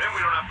 Then we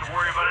don't have to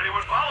worry about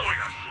anyone following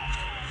us.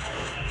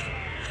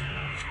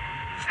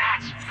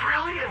 That's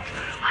brilliant.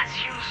 Let's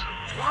use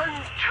 1,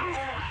 2,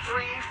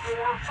 3,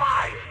 4,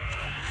 5.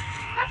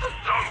 That's a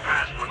dumb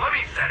password. Let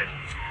me set it.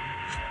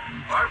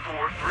 5,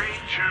 4, 3,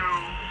 2,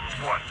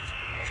 1.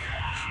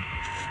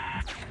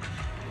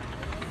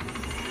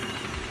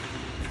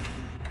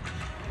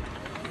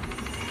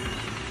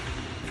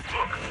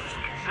 Look,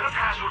 we can set a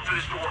password for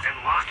this door and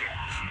lock it.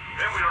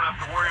 Then we don't have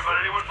to worry about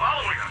anyone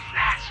following us.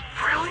 That's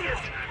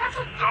brilliant. That's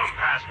a dumb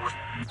password.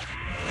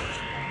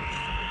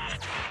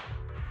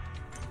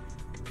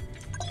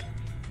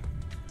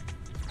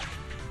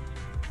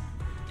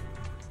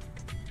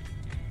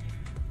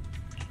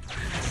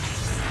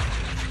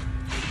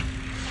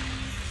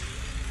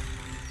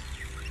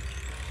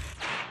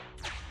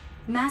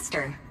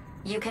 Master,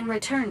 you can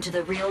return to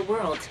the real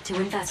world to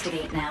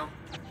investigate now.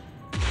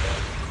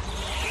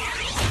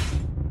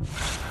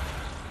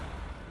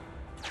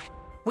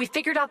 We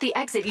figured out the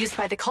exit used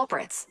by the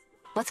culprits.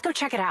 Let's go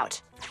check it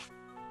out.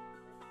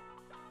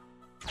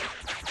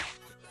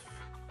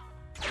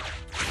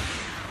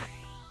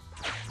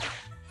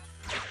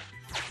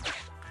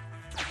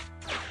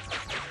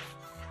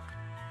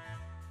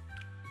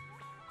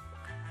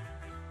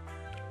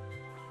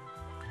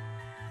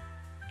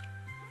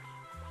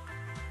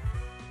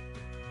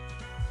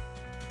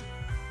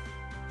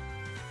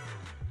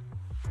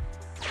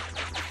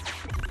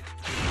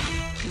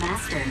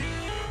 Master,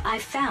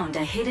 I've found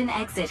a hidden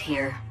exit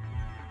here.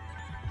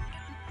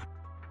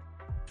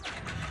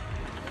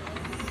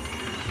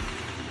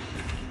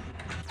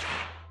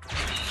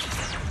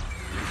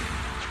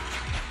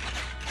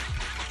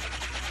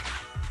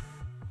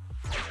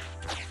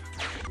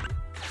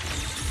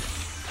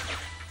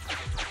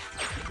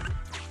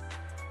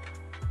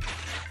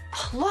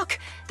 Look,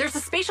 there's a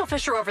spatial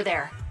fissure over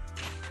there.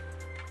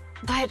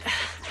 But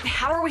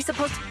how are we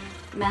supposed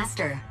to...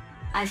 Master,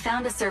 I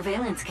found a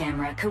surveillance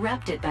camera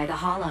corrupted by the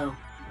Hollow.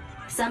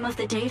 Some of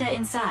the data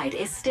inside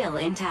is still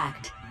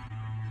intact.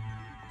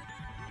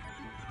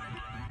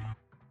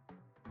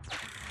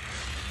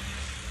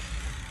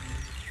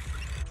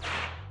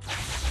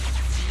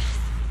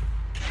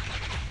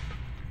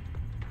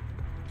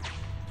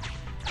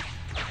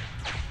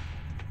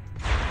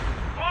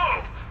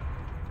 Whoa!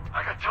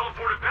 I got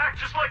teleported back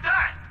just like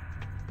that!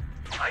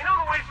 I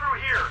know the way through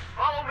here.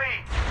 Follow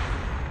me.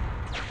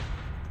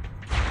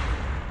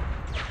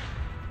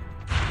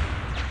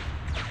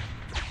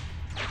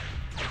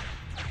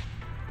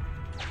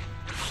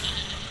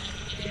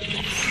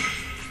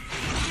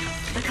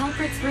 The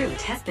culprit's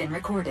route has been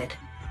recorded.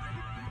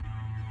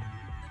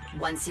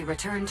 Once you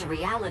return to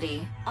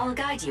reality, I'll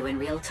guide you in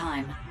real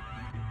time.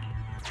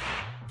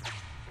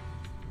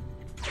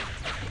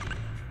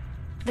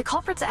 The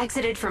culprits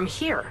exited from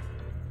here.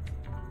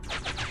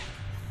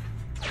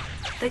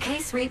 The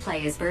case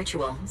replay is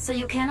virtual, so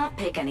you cannot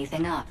pick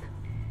anything up.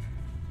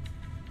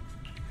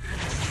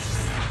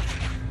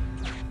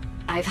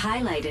 I've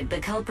highlighted the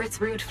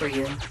culprit's route for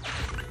you.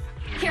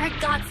 You're a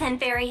godsend,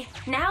 Barry.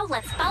 Now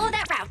let's follow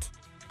that route.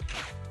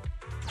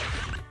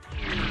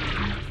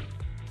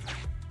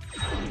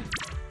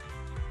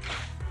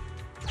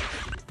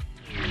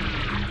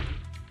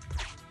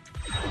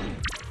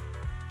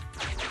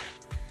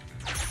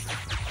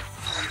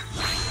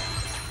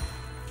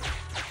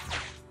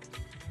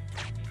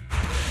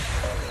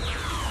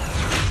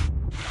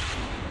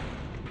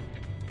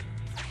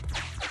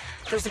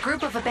 There's a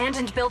group of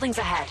abandoned buildings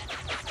ahead.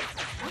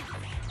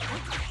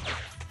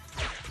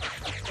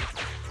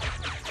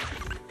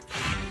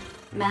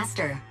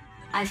 Master,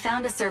 I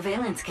found a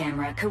surveillance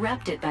camera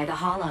corrupted by the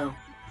Hollow.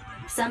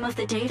 Some of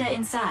the data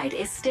inside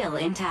is still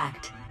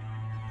intact.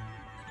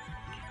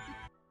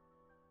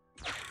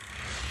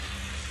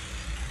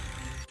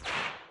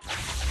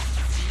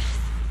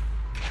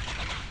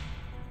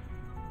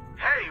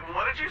 Hey,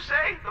 what did you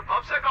say? The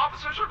PubSec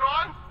officers are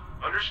gone?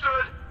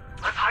 Understood.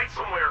 Let's hide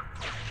somewhere.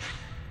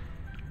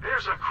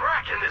 There's a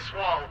crack in this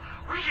wall.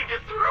 We can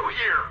get through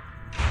here.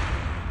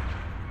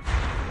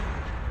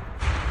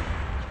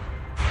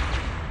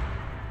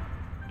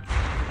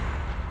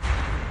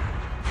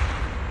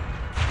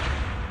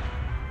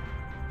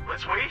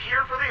 Let's wait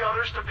here for the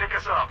others to pick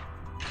us up.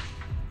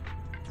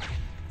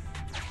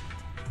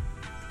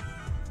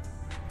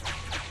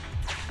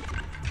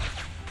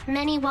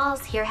 Many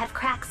walls here have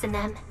cracks in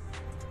them.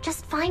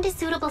 Just find a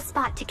suitable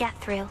spot to get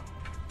through.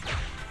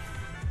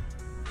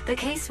 The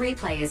case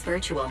replay is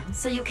virtual,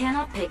 so you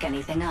cannot pick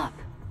anything up.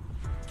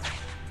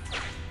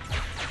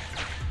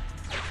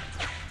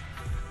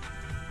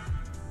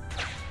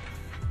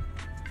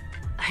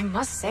 I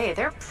must say,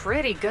 they're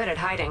pretty good at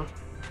hiding.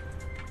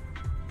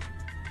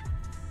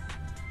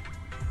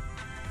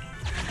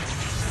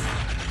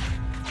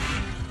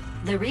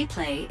 The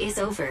replay is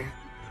over.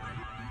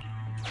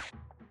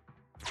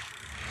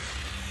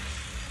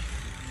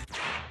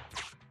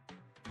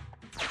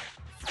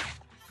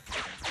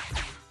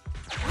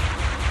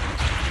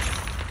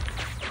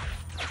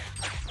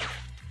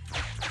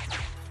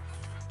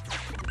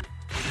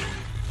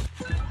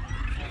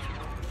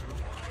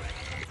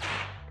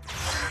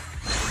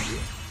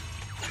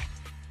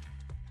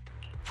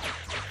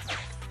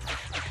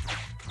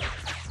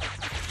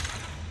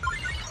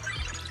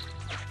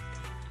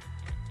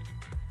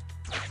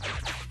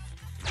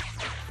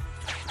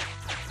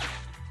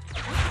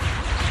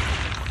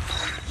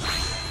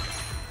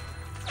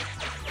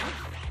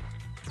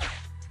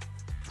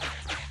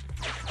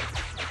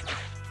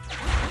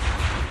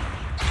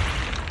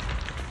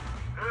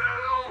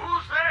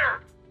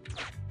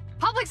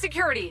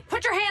 Security,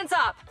 put your hands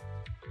up!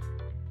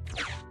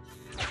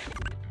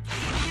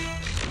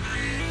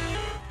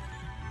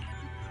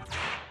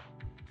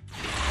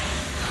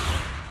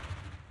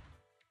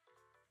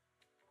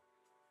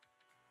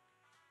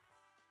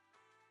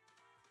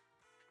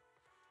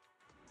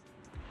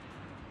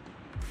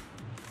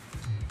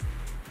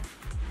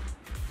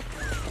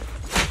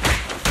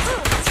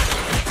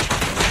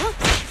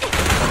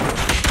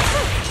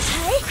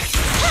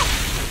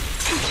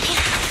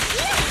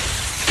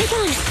 Take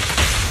on!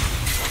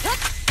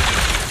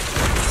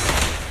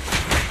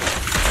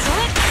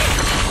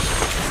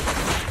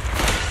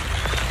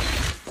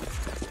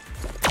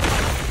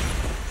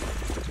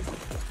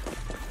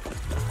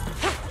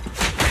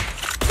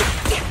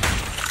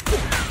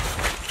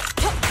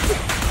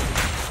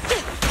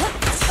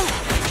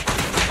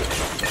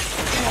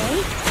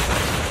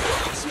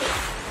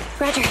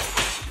 Roger.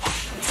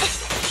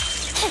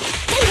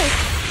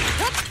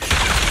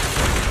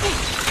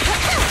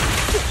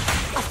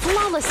 A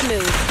flawless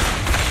move.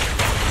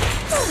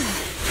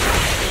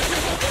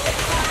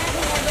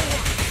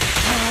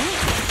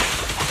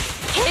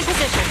 In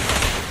position.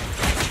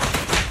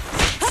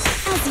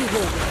 As you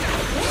will.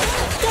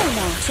 Go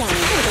now,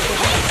 Johnny.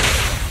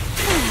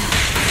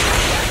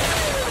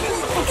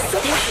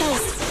 Exit your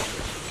face.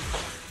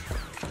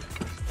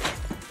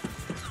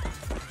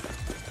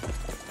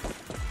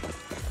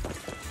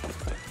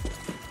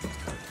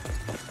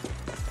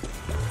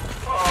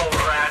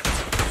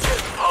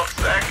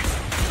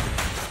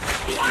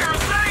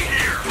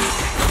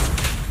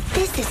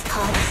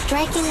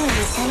 Striking when the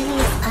enemy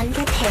is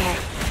unprepared.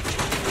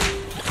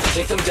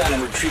 Take them down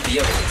and retrieve the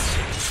evidence.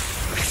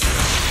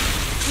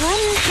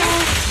 One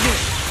kill.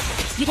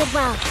 You did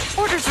well.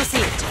 Orders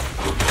received.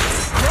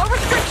 No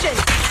restrictions.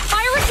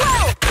 Fire at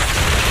will.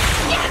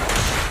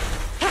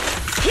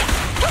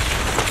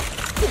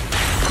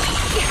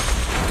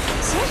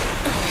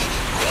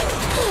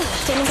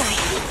 Standing by.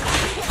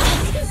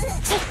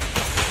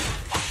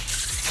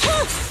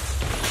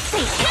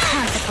 Face the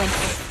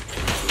consequences.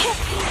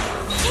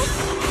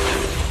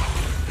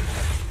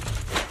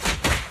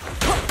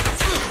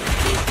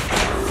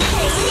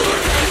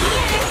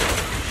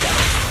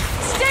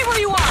 Stay where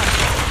you are.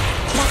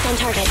 Locked on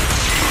target.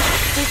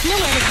 There's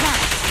nowhere to run.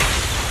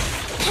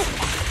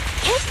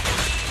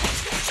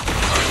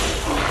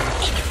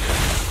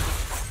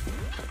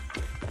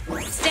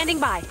 Standing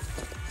by.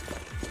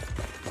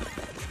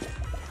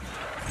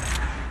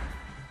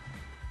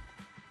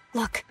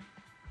 Look,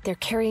 they're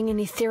carrying an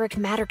etheric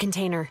matter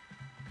container.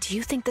 Do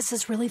you think this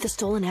is really the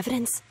stolen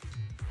evidence?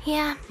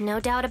 Yeah, no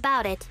doubt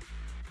about it.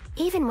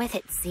 Even with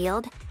it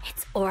sealed,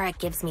 its aura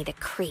gives me the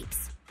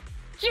creeps.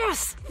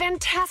 Yes!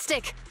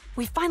 Fantastic!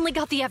 We finally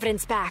got the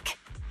evidence back.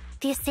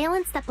 The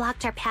assailants that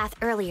blocked our path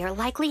earlier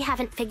likely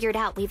haven't figured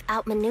out we've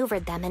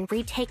outmaneuvered them and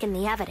retaken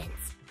the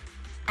evidence.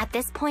 At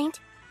this point,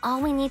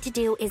 all we need to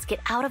do is get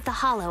out of the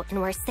hollow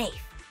and we're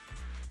safe.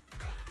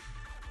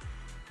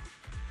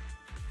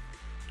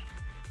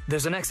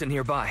 There's an exit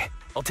nearby.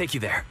 I'll take you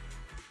there.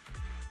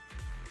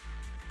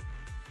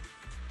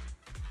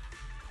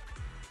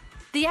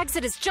 The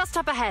exit is just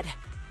up ahead.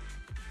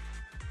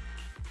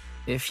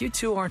 If you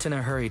two aren't in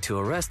a hurry to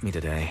arrest me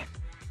today,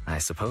 I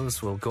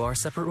suppose we'll go our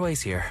separate ways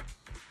here.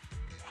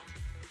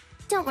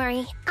 Don't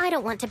worry, I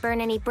don't want to burn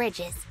any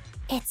bridges.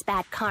 It's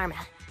bad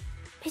karma.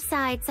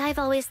 Besides, I've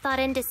always thought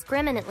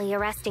indiscriminately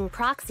arresting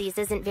proxies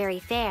isn't very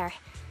fair.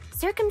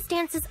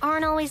 Circumstances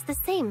aren't always the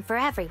same for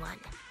everyone.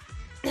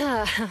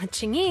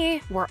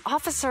 Qingyi, we're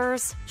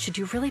officers. Should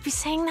you really be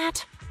saying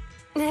that?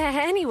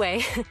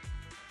 Anyway,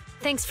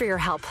 thanks for your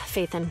help,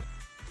 Phaethon.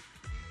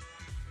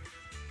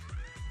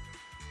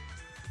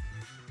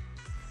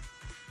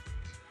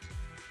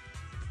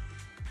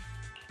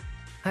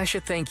 I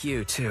should thank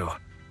you, too,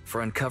 for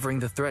uncovering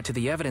the threat to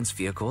the evidence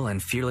vehicle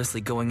and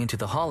fearlessly going into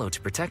the hollow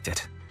to protect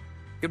it.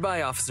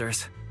 Goodbye,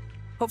 officers.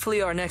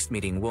 Hopefully our next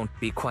meeting won't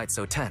be quite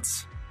so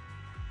tense.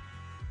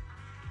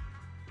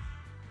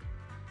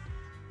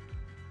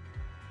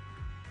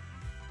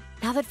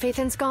 Now that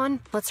Phaethon's gone,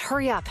 let's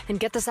hurry up and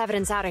get this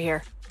evidence out of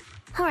here.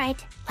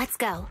 Alright, let's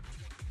go.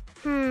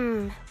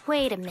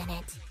 Wait a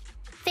minute.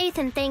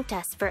 Phaethon thanked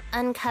us for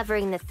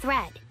uncovering the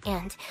thread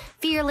and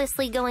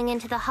fearlessly going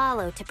into the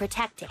hollow to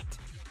protect it.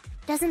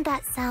 Doesn't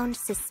that sound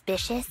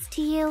suspicious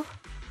to you?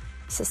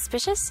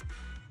 Suspicious?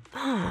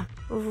 Ah,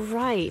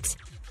 right.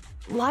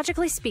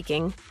 Logically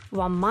speaking,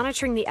 while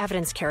monitoring the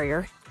evidence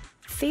carrier,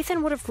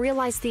 Phaethon would have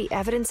realized the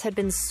evidence had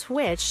been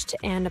switched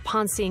and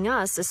upon seeing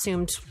us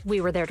assumed we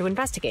were there to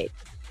investigate.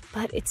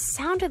 But it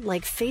sounded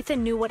like Phaethon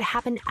knew what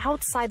happened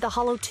outside the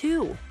hollow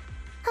too.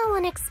 How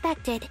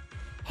unexpected.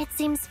 It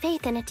seems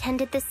Phaethon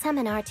attended the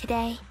seminar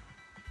today.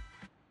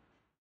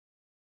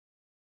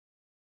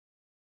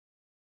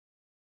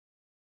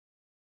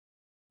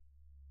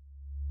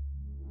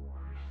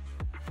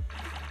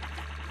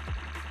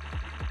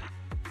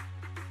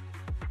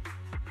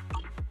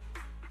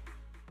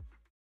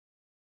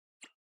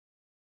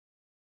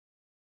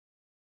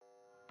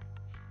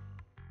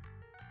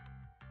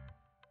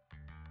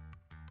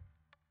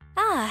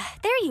 Ah,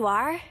 there you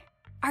are.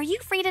 Are you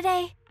free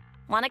today?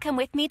 Want to come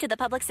with me to the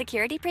public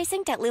security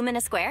precinct at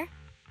Lumina Square?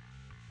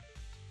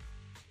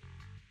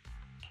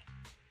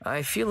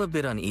 I feel a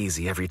bit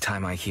uneasy every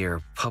time I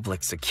hear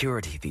public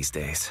security these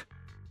days.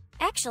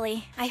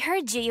 Actually, I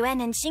heard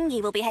Juyuan and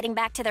Shingi will be heading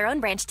back to their own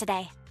branch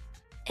today.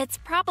 It's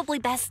probably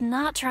best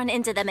not to run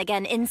into them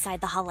again inside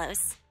the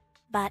hollows.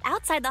 But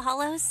outside the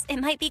hollows, it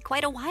might be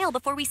quite a while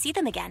before we see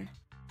them again.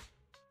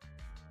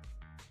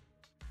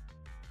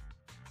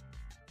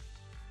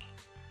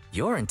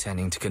 You're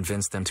intending to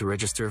convince them to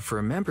register for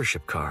a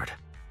membership card,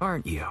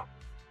 aren't you?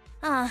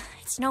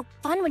 It's no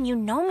fun when you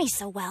know me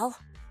so well.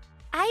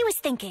 I was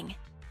thinking,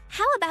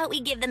 how about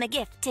we give them a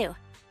gift, too?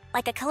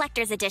 Like a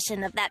collector's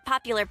edition of that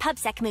popular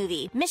PubSec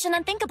movie, Mission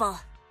Unthinkable.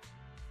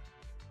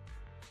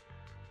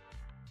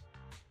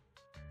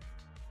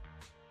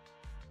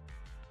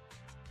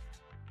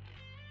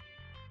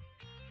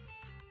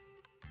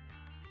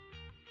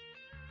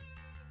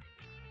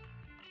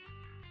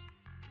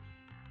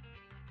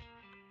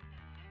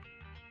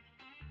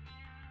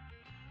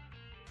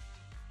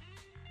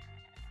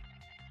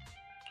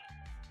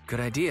 Good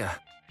idea.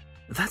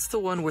 That's the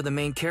one where the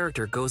main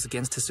character goes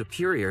against his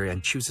superior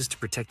and chooses to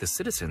protect the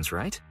citizens,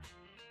 right?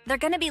 They're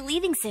gonna be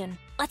leaving soon.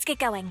 Let's get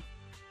going.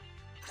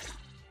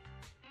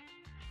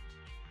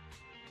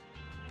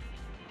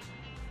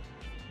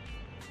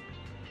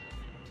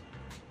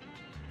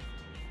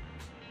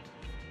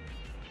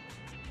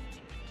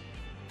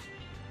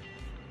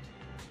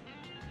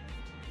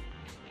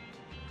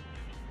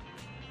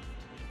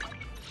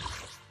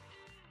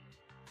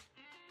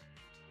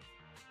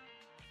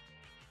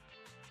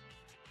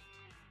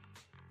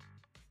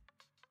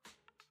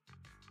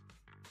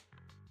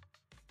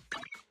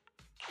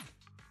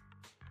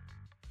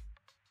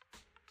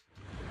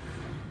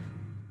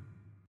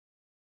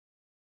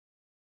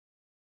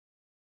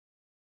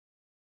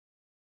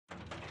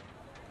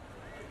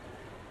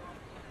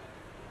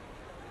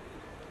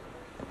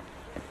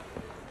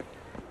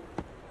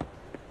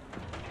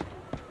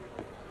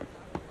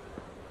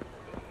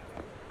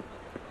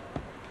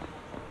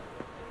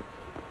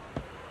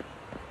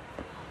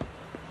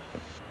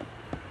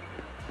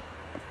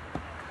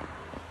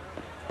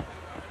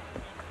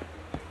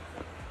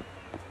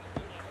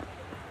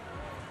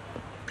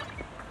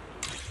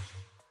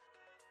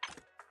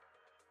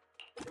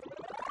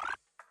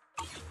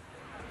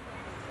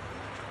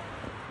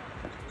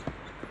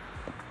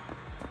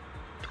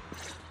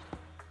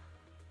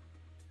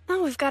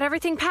 Oh, we've got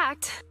everything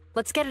packed.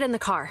 Let's get it in the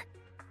car.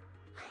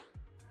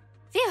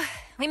 Phew,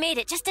 we made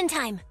it just in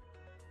time.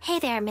 Hey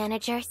there,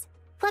 managers.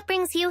 What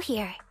brings you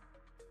here?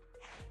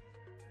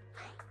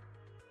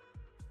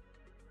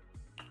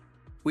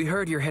 We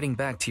heard you're heading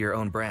back to your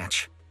own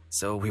branch,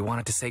 so we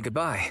wanted to say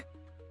goodbye.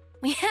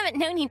 We haven't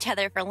known each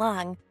other for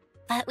long,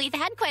 but we've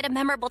had quite a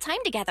memorable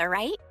time together,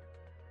 right?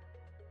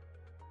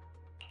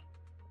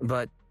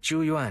 But,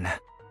 Juyuan,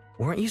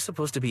 weren't you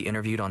supposed to be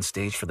interviewed on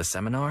stage for the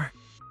seminar?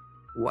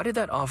 Why did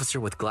that officer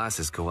with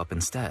glasses go up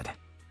instead?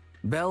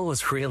 Belle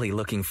was really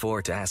looking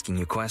forward to asking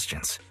you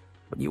questions,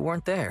 but you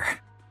weren't there.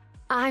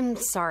 I'm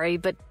sorry,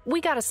 but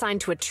we got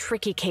assigned to a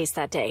tricky case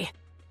that day.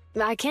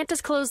 I can't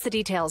disclose the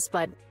details,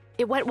 but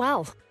it went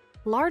well.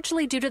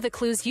 Largely due to the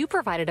clues you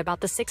provided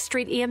about the 6th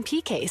Street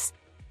EMP case.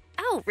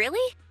 Oh,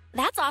 really?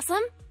 That's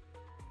awesome.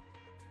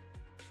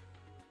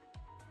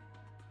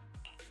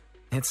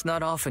 It's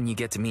not often you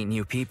get to meet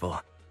new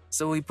people,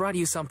 so we brought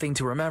you something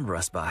to remember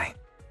us by.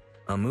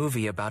 A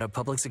movie about a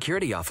public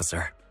security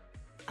officer.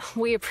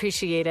 We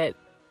appreciate it,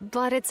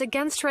 but it's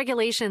against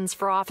regulations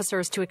for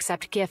officers to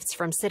accept gifts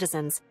from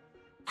citizens.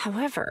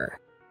 However,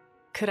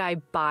 could I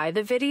buy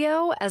the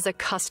video as a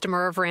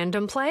customer of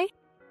Random Play?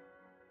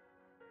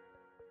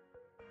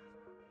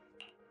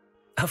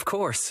 Of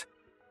course.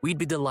 We'd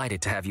be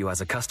delighted to have you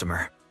as a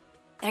customer.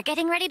 They're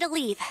getting ready to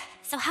leave,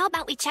 so how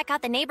about we check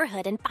out the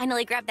neighborhood and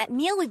finally grab that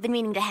meal we've been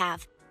meaning to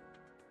have?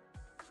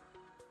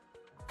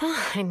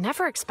 I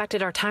never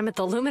expected our time at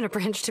the Lumina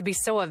branch to be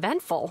so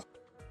eventful.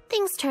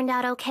 Things turned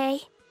out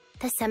okay.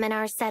 The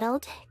seminar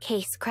settled,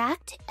 case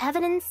cracked,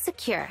 evidence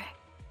secure.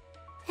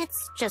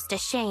 It's just a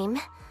shame.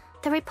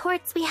 The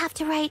reports we have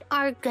to write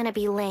are gonna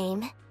be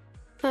lame.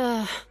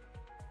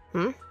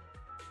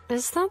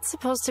 Is that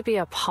supposed to be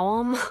a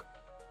poem?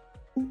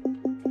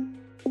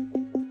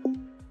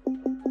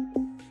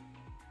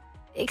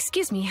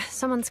 Excuse me,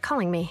 someone's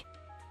calling me.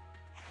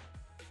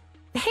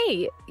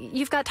 Hey,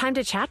 you've got time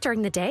to chat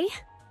during the day?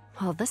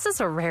 Well, this is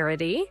a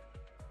rarity.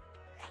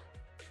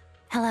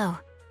 Hello.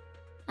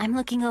 I'm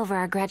looking over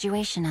our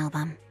graduation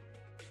album.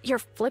 You're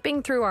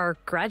flipping through our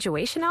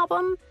graduation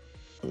album?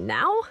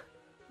 Now?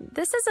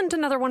 This isn't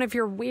another one of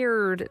your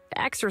weird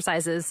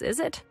exercises, is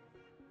it?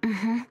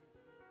 Mm-hmm.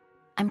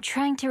 I'm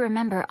trying to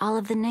remember all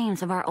of the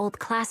names of our old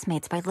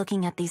classmates by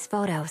looking at these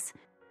photos.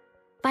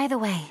 By the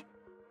way,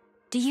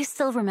 do you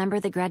still remember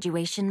the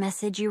graduation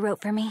message you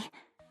wrote for me?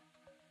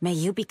 May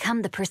you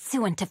become the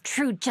pursuant of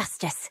true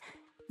justice,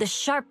 the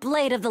sharp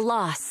blade of the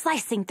law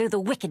slicing through the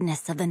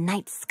wickedness of the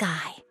night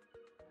sky.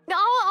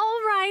 Oh,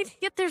 all right.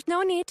 Yet there's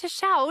no need to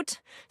shout.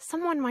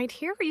 Someone might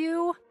hear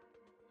you.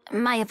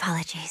 My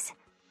apologies.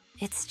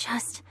 It's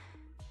just,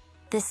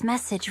 this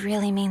message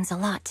really means a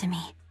lot to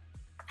me.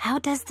 How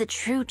does the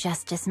true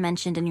justice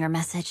mentioned in your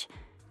message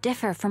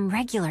differ from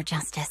regular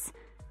justice?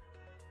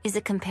 Is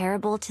it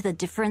comparable to the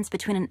difference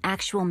between an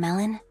actual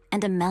melon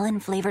and a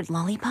melon-flavored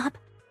lollipop?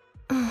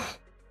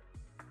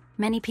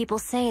 Many people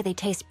say they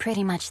taste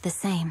pretty much the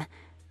same.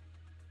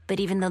 But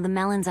even though the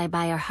melons I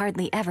buy are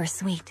hardly ever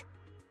sweet,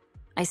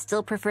 I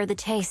still prefer the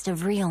taste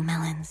of real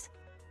melons.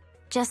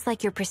 Just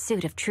like your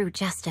pursuit of true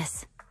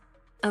justice.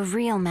 A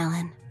real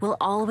melon will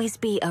always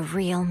be a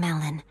real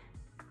melon.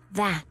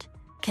 That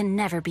can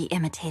never be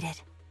imitated.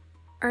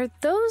 Are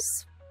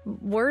those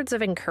words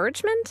of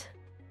encouragement?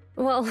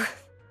 Well,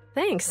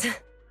 thanks.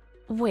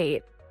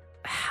 Wait,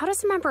 how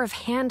does a member of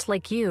HAND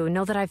like you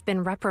know that I've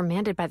been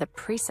reprimanded by the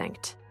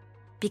precinct?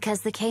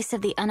 Because the case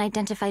of the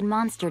unidentified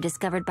monster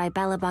discovered by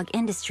Bellabog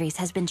Industries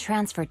has been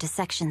transferred to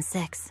Section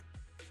 6.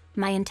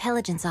 My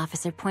intelligence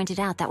officer pointed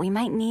out that we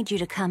might need you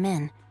to come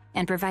in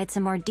and provide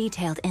some more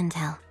detailed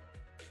intel.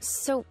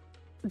 So,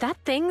 that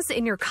thing's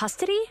in your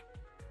custody?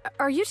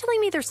 Are you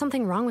telling me there's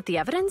something wrong with the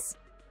evidence?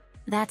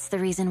 That's the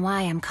reason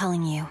why I'm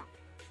calling you.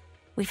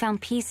 We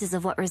found pieces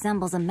of what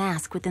resembles a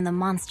mask within the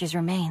monster's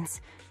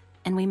remains,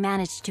 and we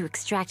managed to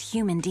extract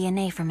human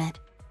DNA from it.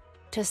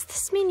 Does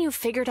this mean you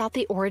figured out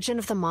the origin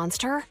of the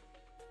monster?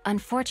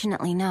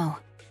 Unfortunately, no.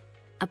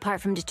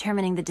 Apart from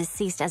determining the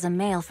deceased as a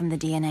male from the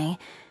DNA,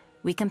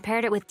 we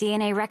compared it with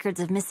DNA records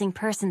of missing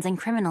persons and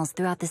criminals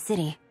throughout the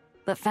city,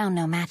 but found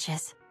no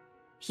matches.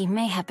 He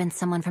may have been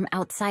someone from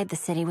outside the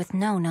city with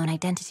no known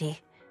identity.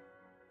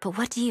 But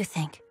what do you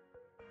think?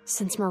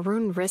 Since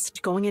Maroon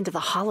risked going into the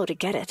Hollow to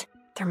get it,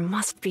 there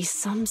must be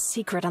some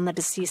secret on the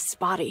deceased's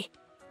body.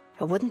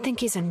 I wouldn't think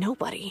he's a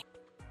nobody.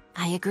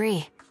 I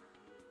agree.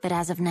 But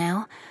as of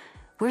now,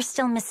 we're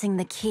still missing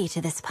the key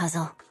to this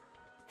puzzle.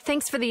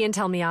 Thanks for the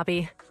intel,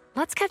 Miyabi.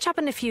 Let's catch up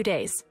in a few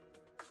days.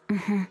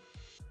 Mm-hmm.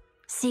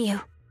 See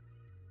you.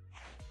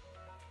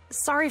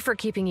 Sorry for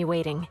keeping you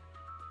waiting.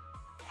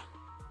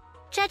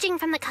 Judging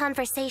from the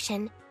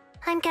conversation,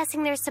 I'm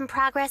guessing there's some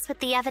progress with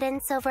the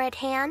evidence over at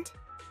HAND?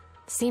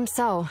 Seems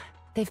so.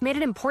 They've made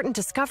an important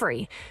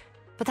discovery,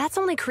 but that's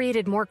only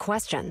created more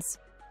questions.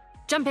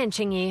 Jump in,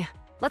 Qingyi.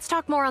 Let's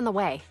talk more on the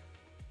way.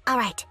 All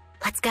right,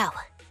 let's go.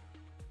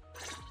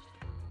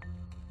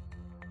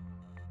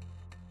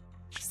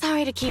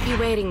 Sorry to keep you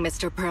waiting,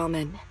 Mr.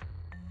 Perlman.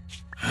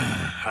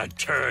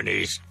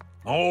 Attorneys,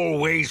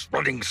 always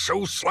running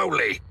so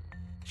slowly.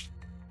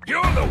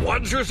 You're the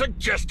ones who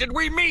suggested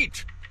we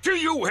meet. Do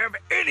you have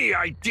any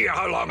idea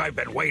how long I've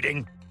been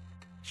waiting?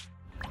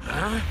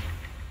 Huh?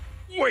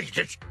 Wait,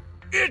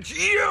 it's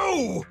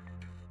you!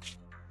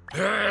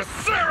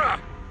 Sarah!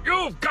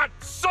 You've got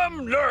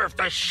some nerve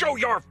to show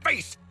your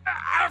face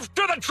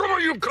after the trouble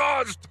you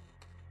caused!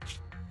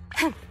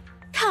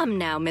 Come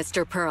now,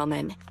 Mr.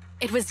 Perlman.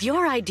 It was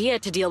your idea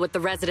to deal with the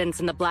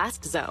residents in the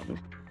blast zone.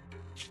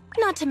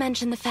 Not to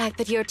mention the fact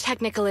that your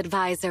technical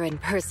advisor and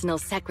personal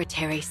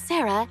secretary,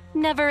 Sarah,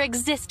 never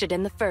existed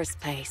in the first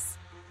place.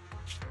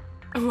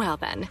 Well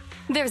then,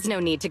 there's no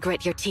need to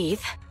grit your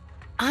teeth.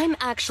 I'm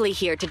actually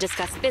here to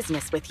discuss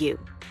business with you.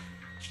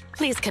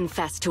 Please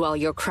confess to all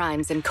your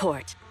crimes in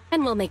court,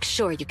 and we'll make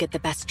sure you get the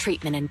best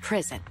treatment in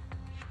prison.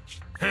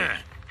 Huh.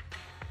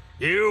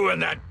 You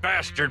and that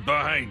bastard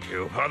behind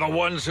you are the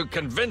ones who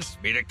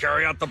convinced me to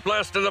carry out the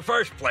blast in the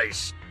first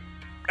place.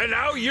 And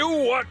now you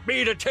want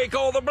me to take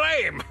all the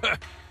blame.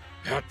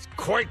 That's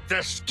quite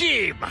the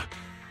scheme.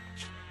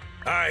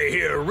 I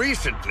hear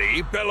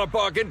recently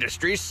Bellabog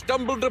Industries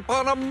stumbled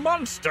upon a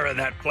monster in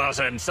that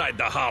plaza inside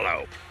the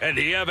Hollow, and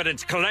the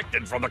evidence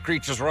collected from the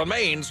creature's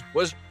remains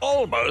was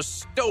almost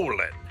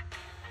stolen.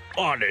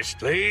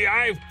 Honestly,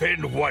 I've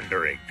been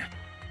wondering.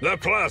 The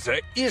plaza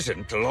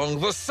isn't along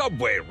the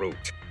subway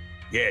route,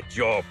 yet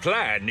your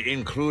plan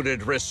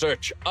included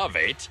research of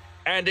it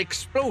and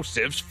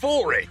explosives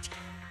for it.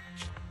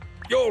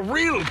 Your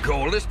real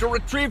goal is to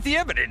retrieve the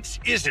evidence,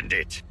 isn't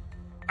it?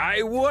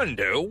 I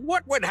wonder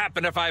what would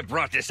happen if I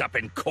brought this up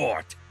in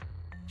court.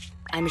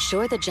 I'm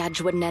sure the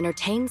judge wouldn't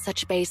entertain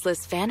such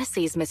baseless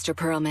fantasies, Mr.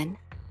 Perlman.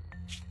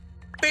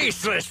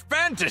 Baseless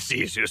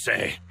fantasies, you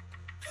say?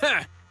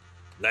 Huh.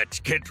 Let's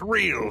get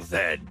real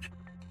then.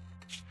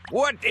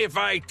 What if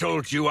I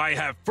told you I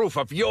have proof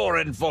of your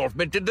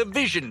involvement in the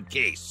Vision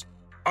case,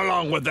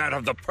 along with that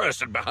of the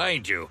person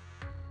behind you?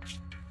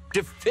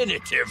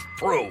 Definitive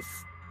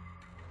proof.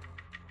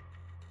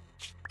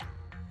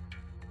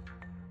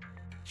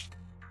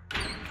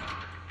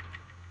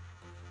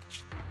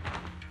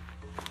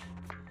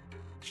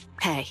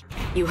 Hey,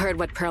 you heard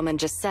what Perlman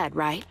just said,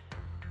 right?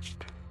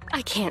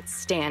 I can't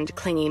stand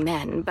clingy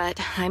men, but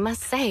I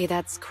must say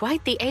that's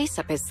quite the ace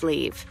up his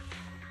sleeve.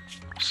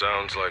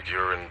 Sounds like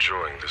you're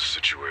enjoying this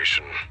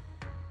situation.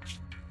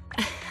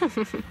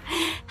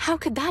 How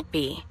could that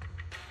be?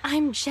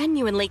 I'm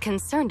genuinely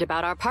concerned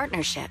about our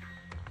partnership.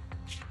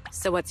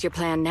 So what's your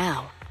plan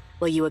now?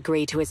 Will you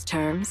agree to his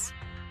terms?